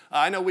promises.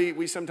 I know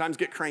we sometimes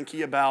get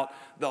cranky about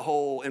the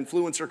whole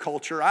influencer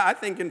culture. I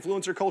think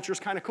influencer culture is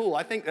kind of cool.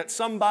 I think that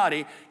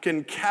somebody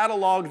can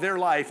catalog their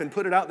life and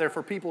put it out there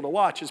for people to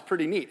watch is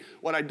pretty neat.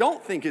 What I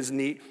don't think is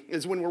neat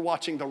is when we're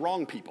watching the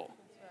wrong people.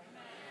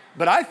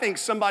 But I think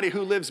somebody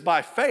who lives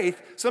by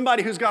faith,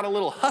 somebody who's got a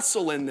little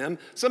hustle in them,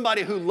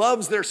 somebody who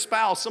loves their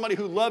spouse, somebody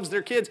who loves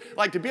their kids,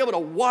 like to be able to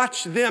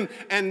watch them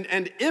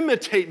and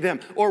imitate them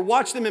or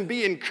watch them and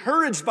be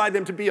encouraged by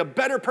them to be a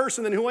better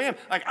person than who I am.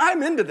 Like,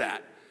 I'm into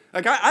that.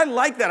 Like, I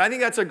like that. I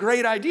think that's a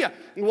great idea.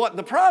 What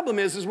the problem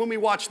is when we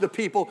watch the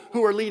people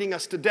who are leading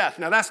us to death.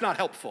 Now, that's not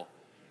helpful.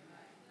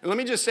 And let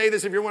me just say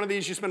this. If you're one of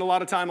these, you spend a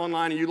lot of time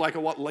online and you like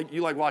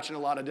watching a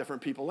lot of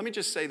different people. Let me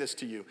just say this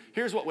to you.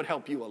 Here's what would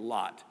help you a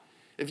lot.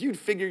 If you'd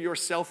figure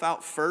yourself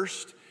out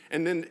first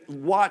and then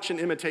watch and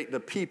imitate the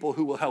people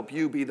who will help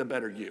you be the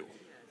better you.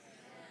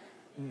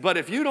 But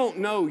if you don't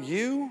know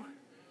you,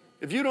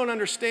 if you don't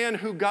understand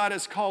who God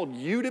has called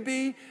you to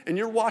be, and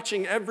you're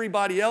watching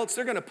everybody else,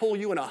 they're going to pull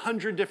you in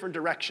 100 different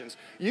directions.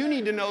 You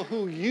need to know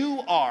who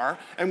you are,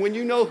 and when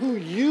you know who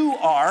you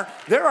are,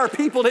 there are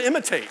people to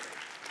imitate.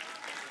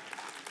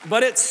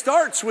 But it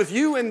starts with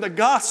you in the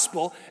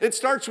gospel. It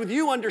starts with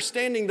you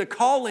understanding the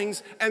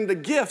callings and the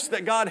gifts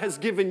that God has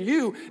given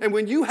you. And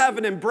when you have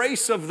an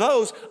embrace of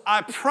those,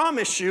 I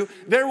promise you,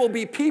 there will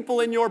be people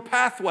in your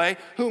pathway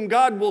whom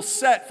God will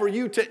set for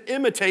you to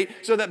imitate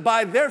so that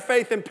by their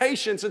faith and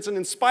patience, it's an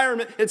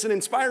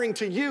inspiring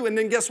to you. And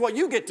then guess what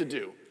you get to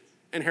do?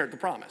 Inherit the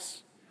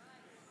promise.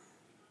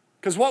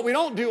 Because what we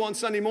don't do on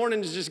Sunday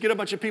morning is just get a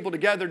bunch of people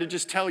together to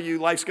just tell you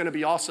life's going to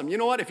be awesome. You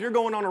know what? If you're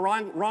going on a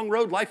wrong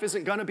road, life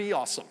isn't going to be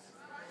awesome.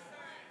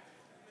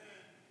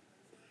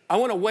 I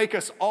want to wake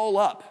us all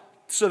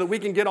up so that we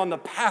can get on the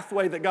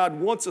pathway that God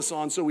wants us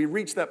on so we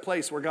reach that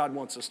place where God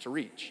wants us to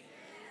reach.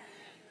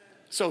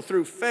 So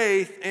through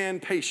faith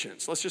and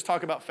patience. Let's just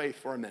talk about faith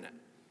for a minute.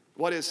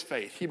 What is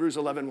faith? Hebrews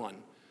 11:1.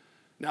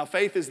 Now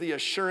faith is the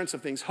assurance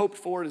of things hoped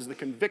for. It is the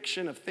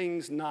conviction of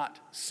things not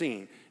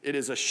seen. It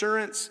is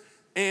assurance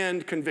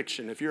and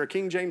conviction. If you're a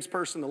King James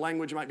person, the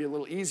language might be a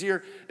little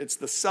easier. It's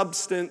the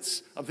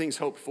substance of things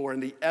hoped for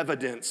and the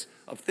evidence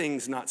of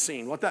things not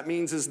seen. What that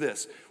means is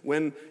this.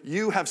 When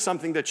you have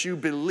something that you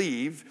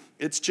believe,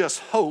 it's just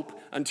hope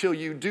until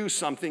you do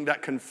something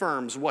that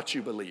confirms what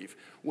you believe.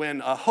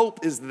 When a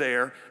hope is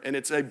there and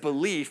it's a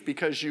belief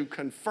because you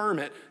confirm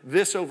it,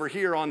 this over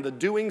here on the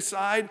doing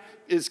side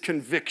is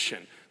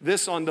conviction.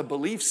 This on the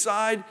belief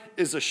side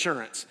is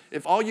assurance.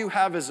 If all you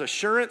have is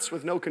assurance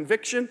with no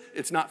conviction,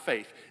 it's not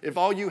faith. If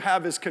all you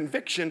have is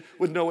conviction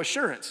with no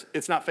assurance,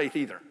 it's not faith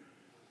either.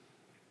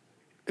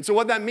 And so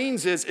what that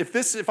means is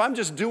if I'm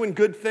just doing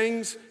good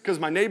things because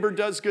my neighbor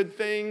does good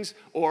things,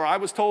 or I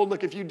was told,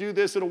 look, if you do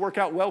this, it'll work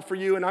out well for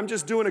you, and I'm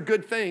just doing a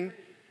good thing,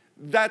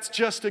 that's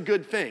just a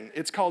good thing.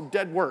 It's called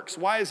dead works.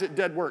 Why is it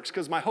dead works?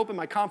 Because my hope and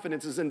my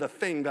confidence is in the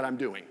thing that I'm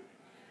doing.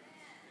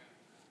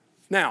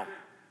 Now,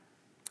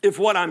 if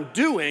what I'm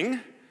doing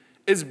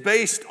is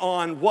based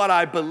on what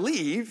I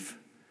believe,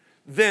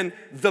 then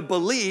the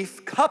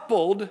belief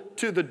coupled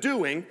to the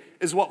doing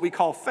is what we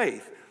call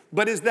faith.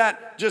 But is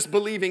that just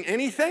believing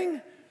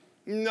anything?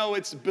 No,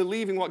 it's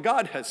believing what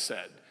God has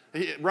said.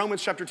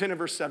 Romans chapter 10 and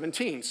verse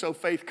 17. So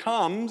faith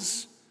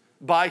comes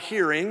by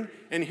hearing,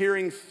 and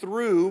hearing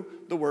through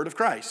the word of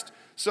Christ.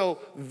 So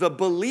the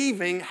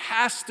believing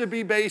has to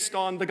be based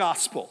on the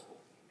gospel.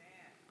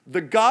 The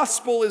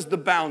gospel is the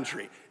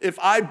boundary. If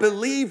I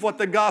believe what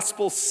the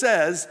gospel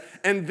says,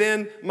 and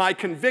then my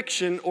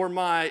conviction or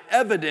my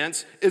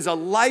evidence is a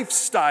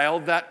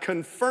lifestyle that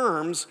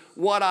confirms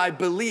what I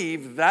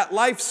believe, that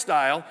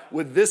lifestyle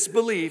with this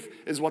belief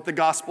is what the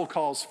gospel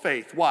calls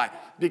faith. Why?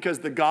 Because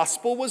the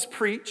gospel was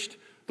preached,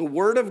 the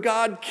word of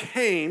God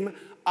came,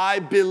 I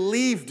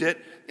believed it,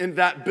 and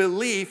that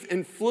belief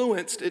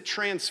influenced, it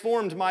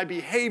transformed my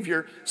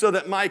behavior so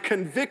that my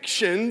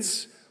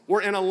convictions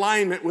were in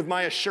alignment with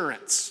my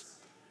assurance.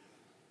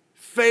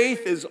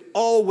 Faith is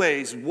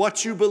always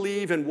what you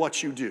believe and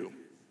what you do.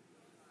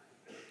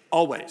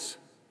 Always.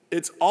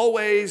 It's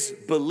always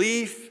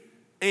belief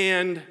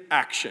and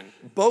action.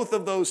 Both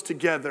of those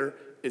together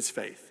is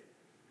faith.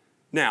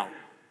 Now,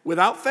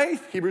 without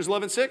faith, Hebrews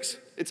 11:6,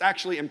 it's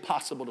actually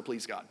impossible to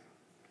please God.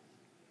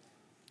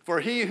 For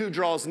he who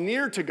draws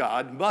near to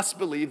God must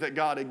believe that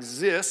God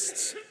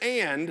exists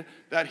and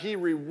that he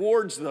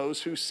rewards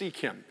those who seek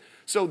him.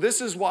 So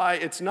this is why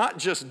it's not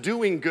just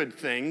doing good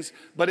things,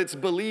 but it's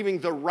believing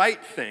the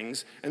right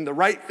things, and the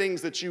right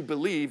things that you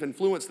believe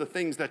influence the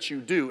things that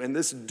you do. And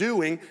this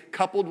doing,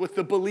 coupled with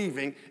the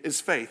believing, is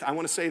faith. I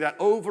want to say that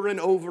over and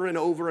over and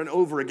over and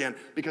over again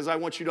because I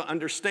want you to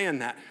understand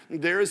that.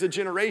 There is a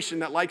generation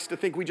that likes to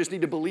think we just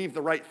need to believe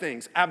the right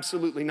things.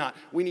 Absolutely not.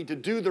 We need to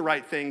do the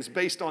right things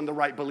based on the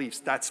right beliefs.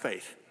 That's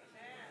faith.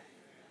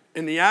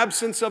 In the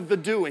absence of the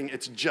doing,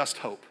 it's just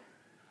hope.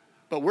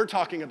 But we're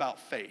talking about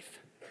faith.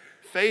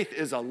 Faith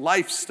is a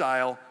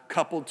lifestyle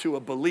coupled to a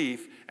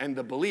belief, and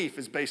the belief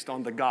is based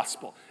on the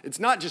gospel. It's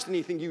not just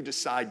anything you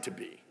decide to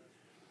be.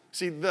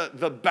 See,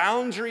 the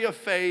boundary of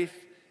faith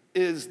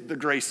is the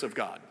grace of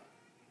God.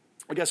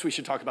 I guess we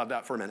should talk about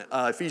that for a minute.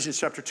 Ephesians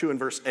chapter 2 and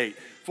verse 8.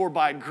 For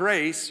by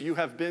grace you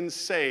have been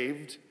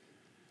saved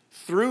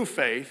through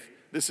faith.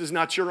 This is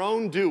not your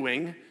own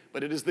doing,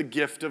 but it is the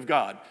gift of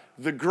God.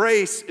 The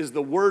grace is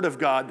the word of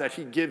God that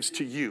he gives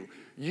to you.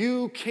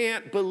 You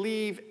can't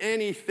believe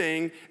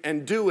anything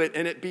and do it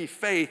and it be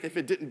faith if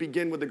it didn't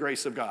begin with the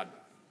grace of God.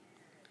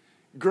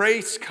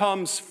 Grace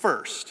comes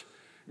first.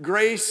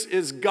 Grace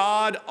is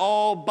God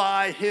all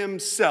by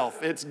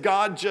himself. It's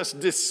God just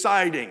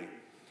deciding,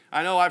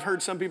 I know I've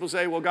heard some people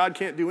say, well, God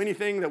can't do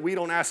anything that we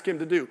don't ask him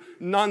to do.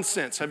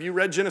 Nonsense. Have you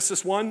read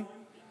Genesis 1?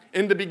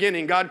 In the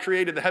beginning, God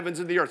created the heavens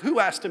and the earth. Who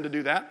asked him to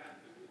do that?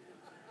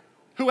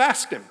 Who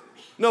asked him?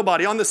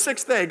 Nobody. On the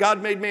sixth day,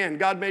 God made man,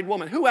 God made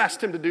woman. Who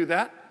asked him to do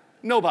that?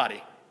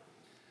 Nobody.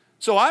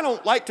 So I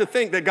don't like to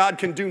think that God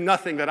can do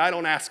nothing that I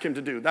don't ask him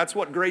to do. That's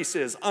what grace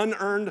is.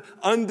 Unearned,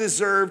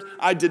 undeserved.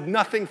 I did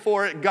nothing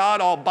for it.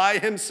 God all by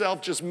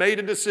himself just made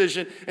a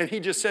decision, and he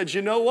just said,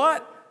 you know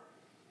what?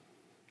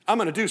 I'm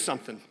going to do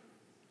something.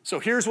 So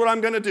here's what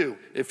I'm going to do.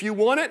 If you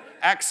want it,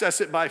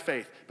 access it by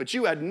faith. But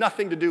you had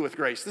nothing to do with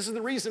grace. This is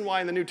the reason why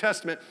in the New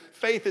Testament,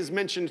 faith is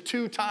mentioned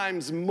 2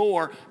 times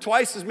more,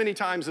 twice as many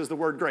times as the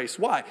word grace.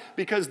 Why?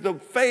 Because the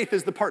faith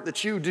is the part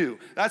that you do.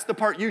 That's the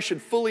part you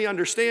should fully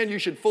understand, you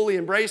should fully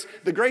embrace.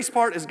 The grace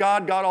part is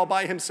God all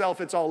by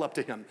himself. It's all up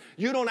to him.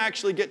 You don't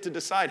actually get to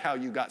decide how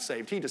you got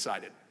saved. He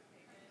decided.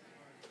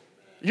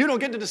 You don't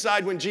get to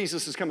decide when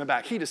Jesus is coming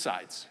back. He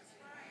decides.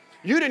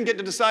 You didn't get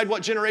to decide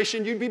what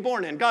generation you'd be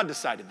born in. God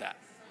decided that.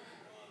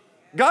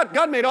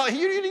 God made all,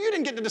 you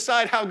didn't get to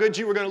decide how good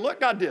you were going to look.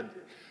 God did.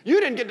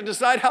 You didn't get to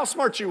decide how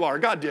smart you are.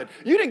 God did.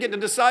 You didn't get to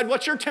decide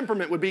what your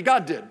temperament would be.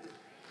 God did.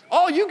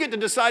 All you get to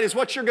decide is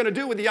what you're going to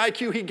do with the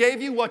IQ he gave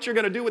you, what you're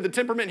going to do with the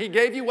temperament he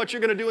gave you, what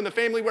you're going to do in the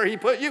family where he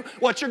put you,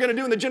 what you're going to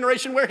do in the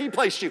generation where he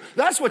placed you.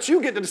 That's what you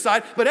get to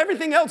decide. But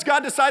everything else,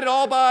 God decided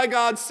all by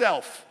God's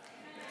self.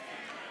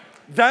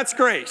 That's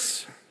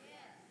grace.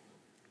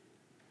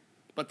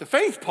 But the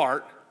faith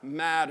part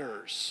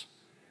matters,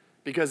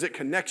 because it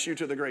connects you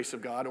to the grace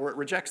of God or it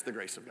rejects the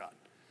grace of God.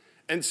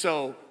 And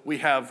so we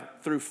have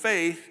through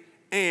faith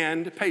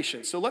and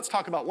patience. So let's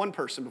talk about one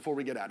person before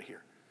we get out of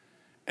here,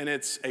 and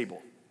it's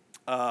Abel.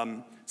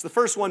 It's the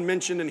first one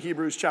mentioned in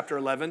Hebrews chapter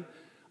 11.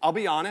 I'll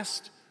be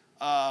honest,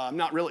 I'm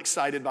not real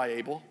excited by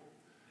Abel.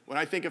 When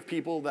I think of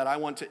people that I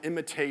want to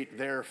imitate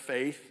their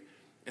faith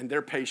and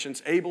their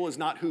patience, Abel is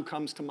not who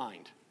comes to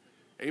mind.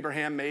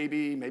 Abraham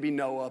maybe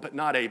Noah, but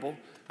not Abel.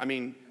 I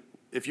mean,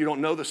 if you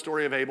don't know the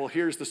story of Abel,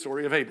 here's the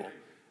story of Abel.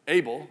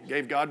 Abel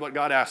gave God what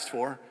God asked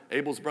for.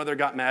 Abel's brother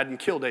got mad and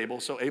killed Abel,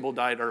 so Abel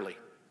died early.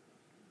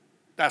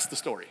 That's the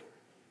story.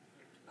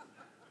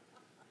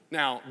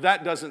 Now,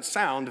 that doesn't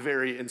sound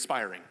very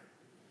inspiring.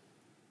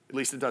 At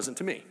least it doesn't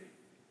to me.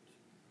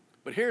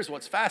 But here's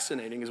what's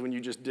fascinating is when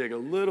you just dig a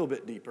little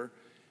bit deeper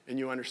and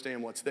you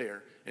understand what's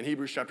there. In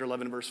Hebrews chapter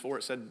 11, verse 4,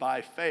 it said,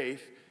 by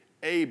faith,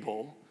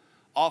 Abel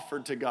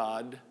offered to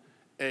God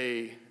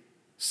a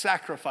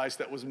sacrifice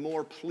that was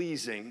more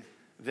pleasing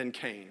than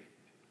Cain.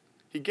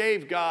 He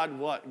gave God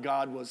what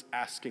God was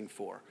asking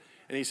for.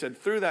 And he said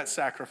through that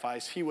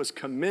sacrifice, he was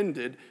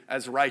commended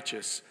as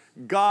righteous.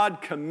 God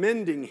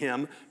commending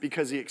him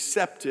because he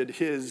accepted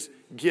his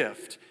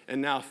gift.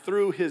 And now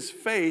through his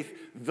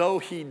faith, though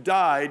he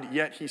died,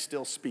 yet he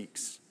still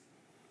speaks.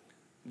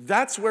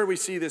 That's where we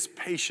see this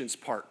patience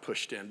part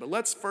pushed in. But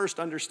let's first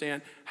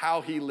understand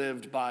how he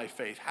lived by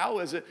faith. How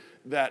is it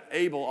that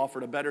Abel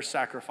offered a better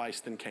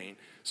sacrifice than Cain?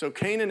 So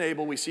Cain and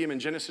Abel, we see him in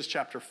Genesis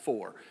chapter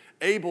 4.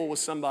 Abel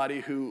was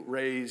somebody who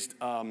raised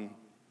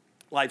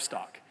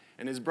livestock.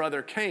 And his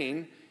brother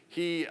Cain,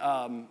 he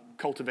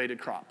cultivated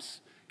crops.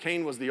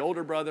 Cain was the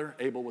older brother.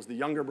 Abel was the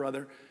younger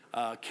brother.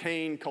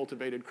 Cain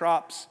cultivated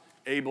crops.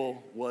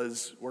 Abel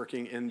was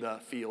working in the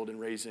field and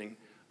raising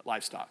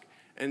livestock.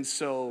 And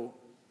so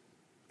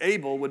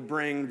Abel would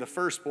bring the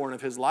firstborn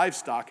of his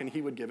livestock and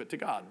he would give it to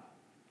God.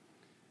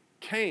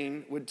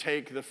 Cain would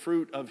take the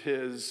fruit of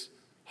his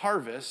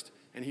harvest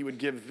and he would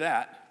give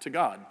that to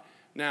God.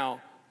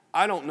 Now,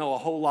 I don't know a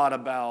whole lot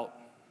about,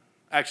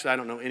 actually I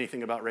don't know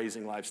anything about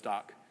raising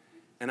livestock,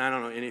 and I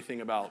don't know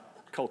anything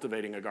about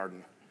cultivating a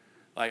garden.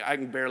 Like, I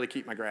can barely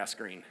keep my grass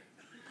green.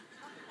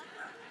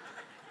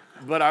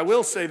 But I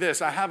will say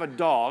this, I have a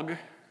dog,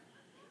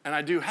 and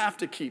I do have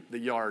to keep the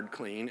yard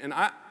clean, and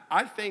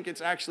I think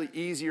it's actually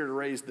easier to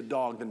raise the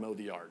dog than mow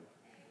the yard.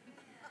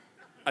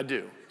 I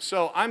do.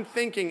 So I'm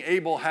thinking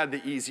Abel had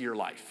the easier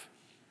life.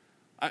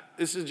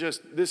 This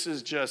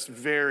is just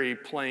very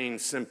plain,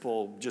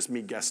 simple, just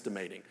me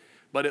guesstimating.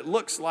 But it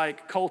looks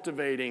like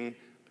cultivating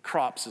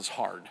crops is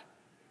hard,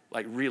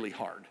 like really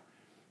hard.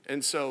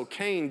 And so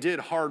Cain did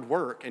hard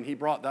work, and he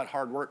brought that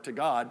hard work to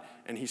God,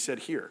 and he said,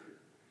 here.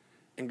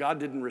 And God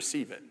didn't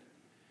receive it.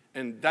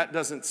 And that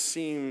doesn't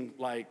seem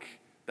like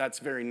that's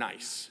very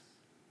nice.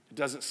 It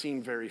doesn't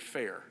seem very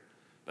fair.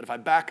 But if I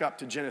back up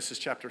to Genesis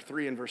chapter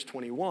 3 and verse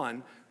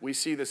 21, we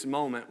see this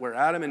moment where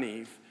Adam and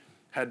Eve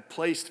had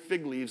placed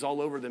fig leaves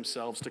all over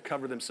themselves to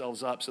cover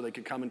themselves up so they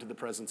could come into the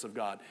presence of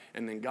God.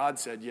 And then God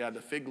said, yeah,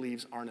 the fig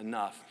leaves aren't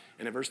enough.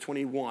 And in verse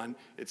 21,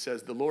 it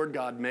says, the Lord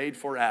God made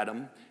for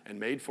Adam and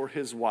made for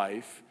his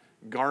wife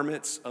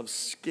garments of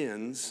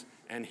skins,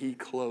 and he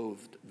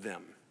clothed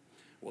them.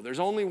 Well, there's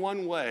only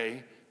one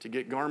way to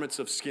get garments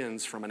of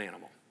skins from an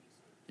animal.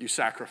 You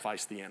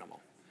sacrifice the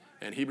animal.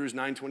 And Hebrews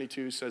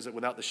 9:22 says that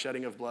without the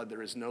shedding of blood,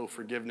 there is no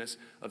forgiveness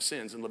of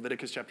sins. In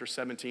Leviticus chapter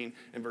 17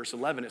 and verse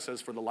 11, it says,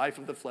 for the life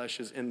of the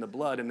flesh is in the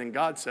blood. And then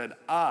God said,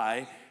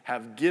 I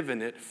have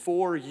given it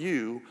for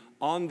you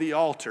on the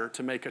altar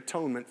to make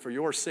atonement for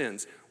your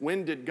sins.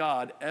 When did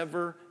God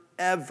ever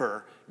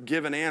ever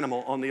give an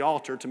animal on the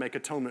altar to make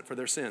atonement for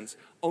their sins.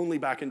 Only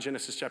back in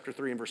Genesis chapter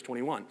 3 and verse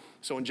 21.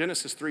 So in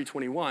Genesis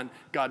 3:21,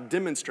 God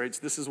demonstrates,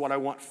 this is what I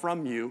want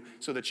from you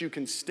so that you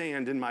can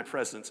stand in my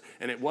presence.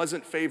 And it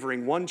wasn't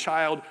favoring one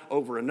child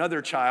over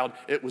another child.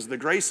 It was the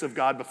grace of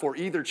God before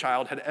either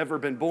child had ever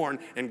been born.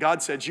 And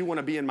God said, you want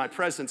to be in my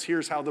presence,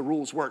 here's how the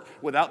rules work.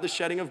 Without the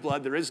shedding of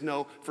blood, there is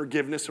no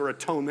forgiveness or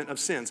atonement of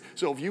sins.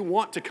 So if you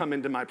want to come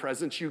into my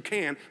presence, you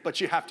can, but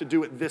you have to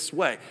do it this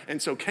way.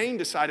 And so Cain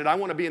decided, I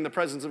want to be in the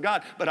presence of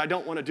God, but I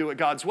don't want to do it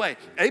God's way.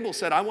 Abel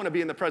said, I want to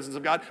be in the presence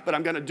of God, but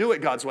I'm going to do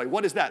it God's way.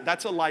 What is that?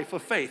 That's a life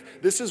of faith.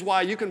 This is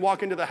why you can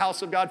walk into the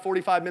house of God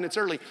 45 minutes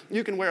early.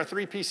 You can wear a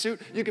 3-piece suit.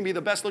 You can be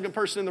the best looking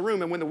person in the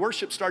room. And when the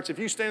worship starts, if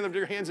you stand with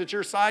your hands at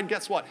your side,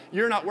 guess what?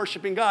 You're not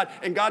worshiping God,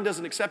 and God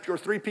doesn't accept your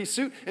 3-piece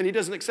suit, and he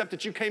doesn't accept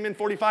that you came in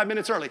 45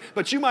 minutes early.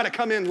 But you might have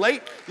come in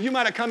late. You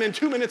might have come in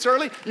 2 minutes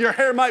early. Your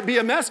hair might be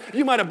a mess.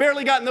 You might have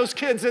barely gotten those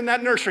kids in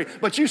that nursery.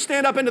 But you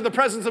stand up into the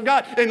presence of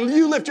God, and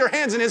you lift your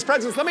hands in his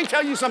presence. Let me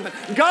tell you something.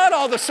 God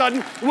all of a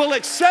sudden will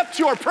accept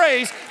your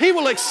praise. He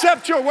will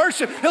accept your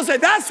worship. He'll say,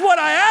 that's what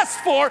I asked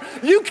for.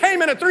 You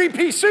came in a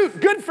 3-piece suit.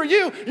 Good for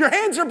you. Your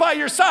hands are by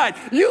your side.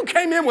 You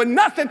came in with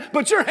nothing,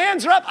 but your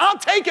hands are up. I'll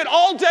take it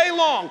all day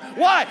long.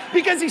 Why?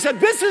 Because he said,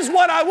 this is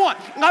what I want.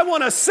 I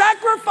want a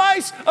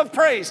sacrifice of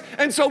praise.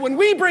 And so when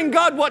we bring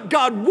God what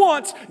God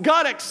wants,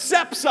 God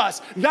accepts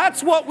us.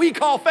 That's what we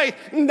call faith.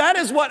 And that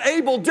is what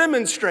Abel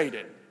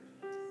demonstrated.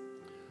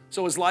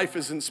 So his life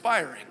is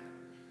inspiring.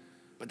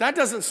 But that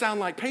doesn't sound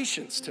like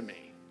patience to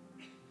me.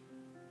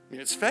 I mean,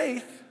 it's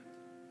faith,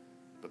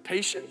 but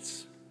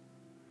patience?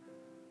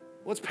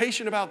 What's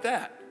patient about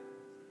that?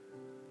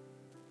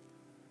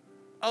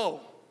 Oh,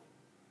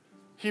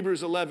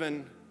 Hebrews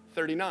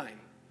 11:39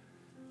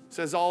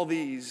 says all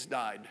these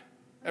died.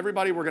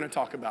 Everybody we're going to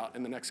talk about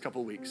in the next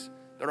couple of weeks,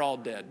 they're all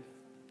dead,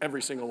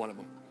 every single one of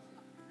them.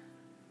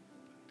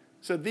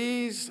 So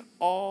these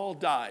all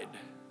died,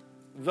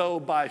 though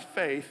by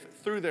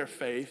faith, through their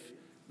faith,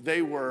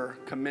 they were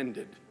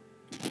commended.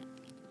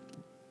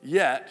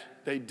 Yet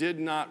they did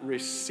not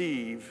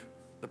receive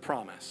the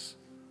promise.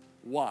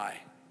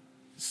 Why?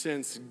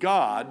 Since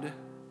God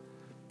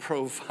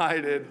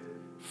provided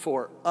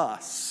for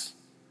us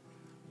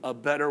a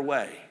better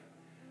way,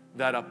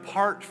 that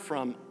apart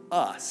from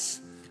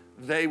us,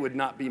 they would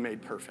not be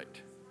made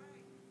perfect.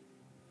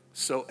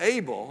 So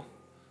Abel,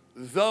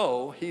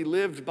 though he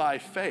lived by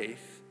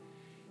faith,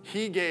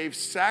 he gave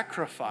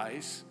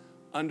sacrifice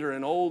under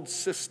an old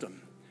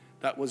system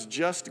that was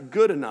just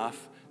good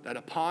enough that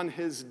upon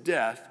his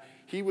death,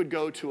 he would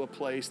go to a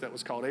place that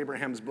was called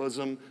Abraham's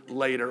bosom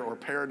later, or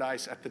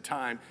paradise at the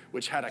time,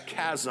 which had a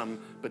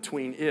chasm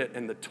between it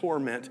and the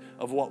torment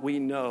of what we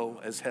know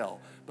as hell.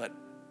 But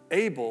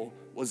Abel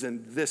was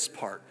in this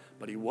part,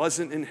 but he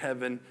wasn't in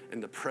heaven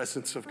in the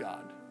presence of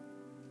God.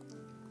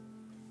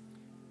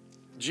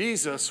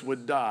 Jesus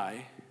would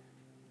die,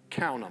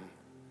 count them,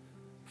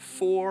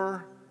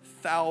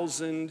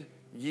 4,000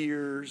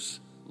 years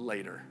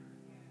later.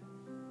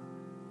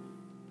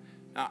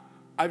 Now,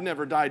 I've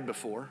never died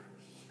before,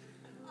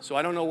 so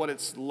I don't know what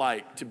it's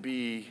like to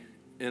be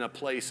in a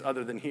place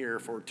other than here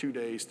for 2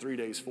 days, 3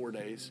 days, 4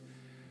 days.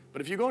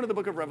 But if you go into the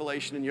book of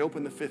Revelation and you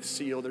open the 5th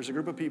seal, there's a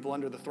group of people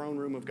under the throne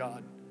room of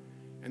God.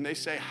 And they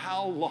say,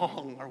 how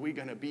long are we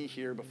going to be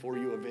here before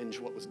you avenge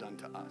what was done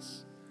to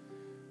us?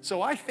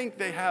 So I think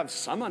they have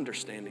some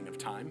understanding of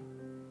time.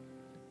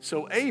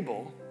 So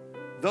Abel,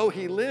 though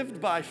he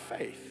lived by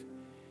faith,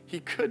 he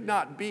could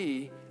not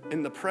be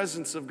in the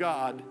presence of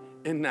God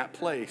in that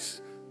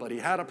place, but he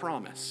had a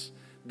promise.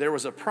 There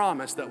was a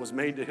promise that was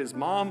made to his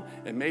mom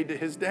and made to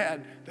his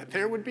dad that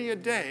there would be a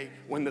day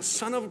when the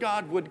Son of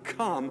God would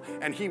come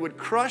and he would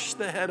crush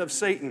the head of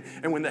Satan.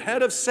 And when the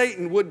head of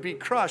Satan would be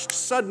crushed,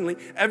 suddenly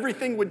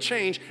everything would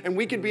change and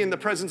we could be in the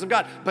presence of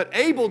God. But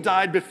Abel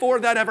died before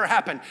that ever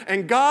happened.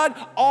 And God,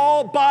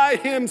 all by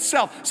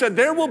himself, said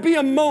there will be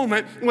a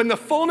moment when the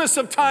fullness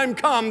of time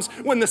comes,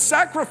 when the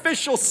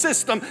sacrificial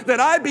system that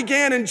I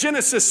began in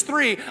Genesis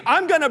 3,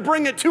 I'm going to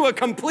bring it to a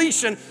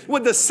completion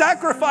with the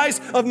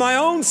sacrifice of my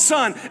own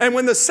son. And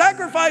when the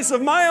sacrifice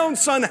of my own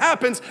son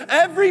happens,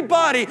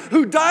 everybody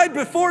who died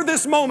before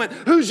this moment,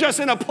 who's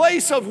just in a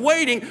place of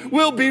waiting,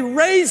 will be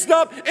raised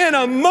up in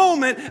a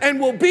moment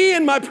and will be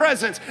in my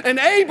presence. And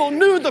Abel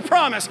knew the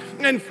promise.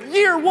 And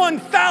year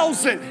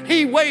 1,000,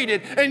 he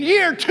waited. And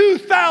year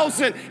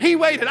 2,000, he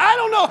waited. I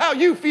don't know how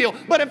you feel,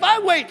 but if I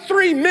wait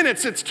 3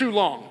 minutes, it's too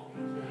long.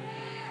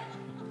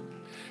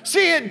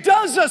 See, it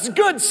does us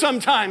good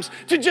sometimes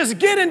to just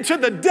get into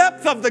the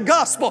depth of the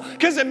gospel,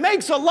 because it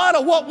makes a lot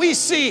of what we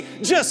see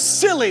just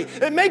silly.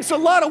 It makes a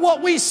lot of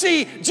what we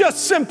see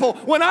just simple.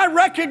 When I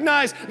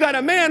recognize that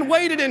a man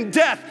waited in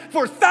death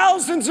for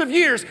thousands of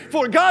years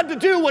for God to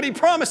do what he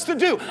promised to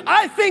do,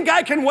 I think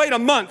I can wait a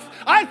month.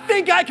 I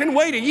think I can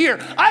wait a year.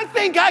 I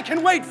think I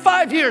can wait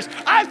 5 years.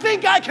 I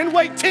think I can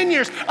wait 10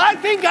 years. I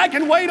think I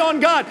can wait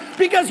on God,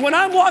 because when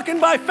I'm walking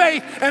by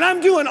faith and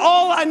I'm doing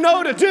all I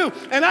know to do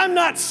and I'm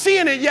not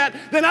seeing it yet,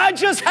 then I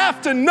just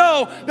have to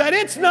know that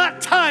it's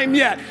not time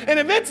yet. And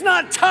if it's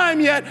not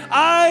time yet,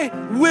 I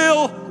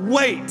will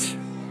wait.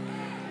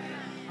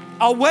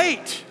 I'll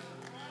wait.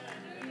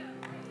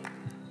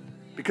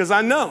 Because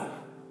I know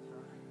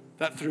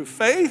that through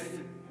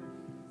faith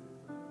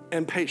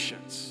and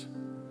patience,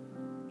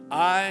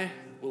 I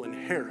will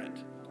inherit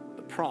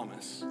the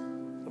promise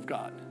of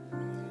God.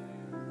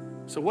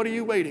 So what are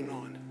you waiting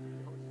on?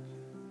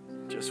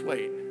 Just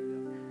wait,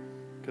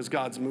 because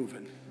God's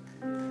moving.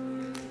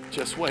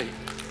 Just wait.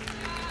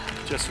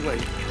 Just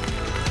wait.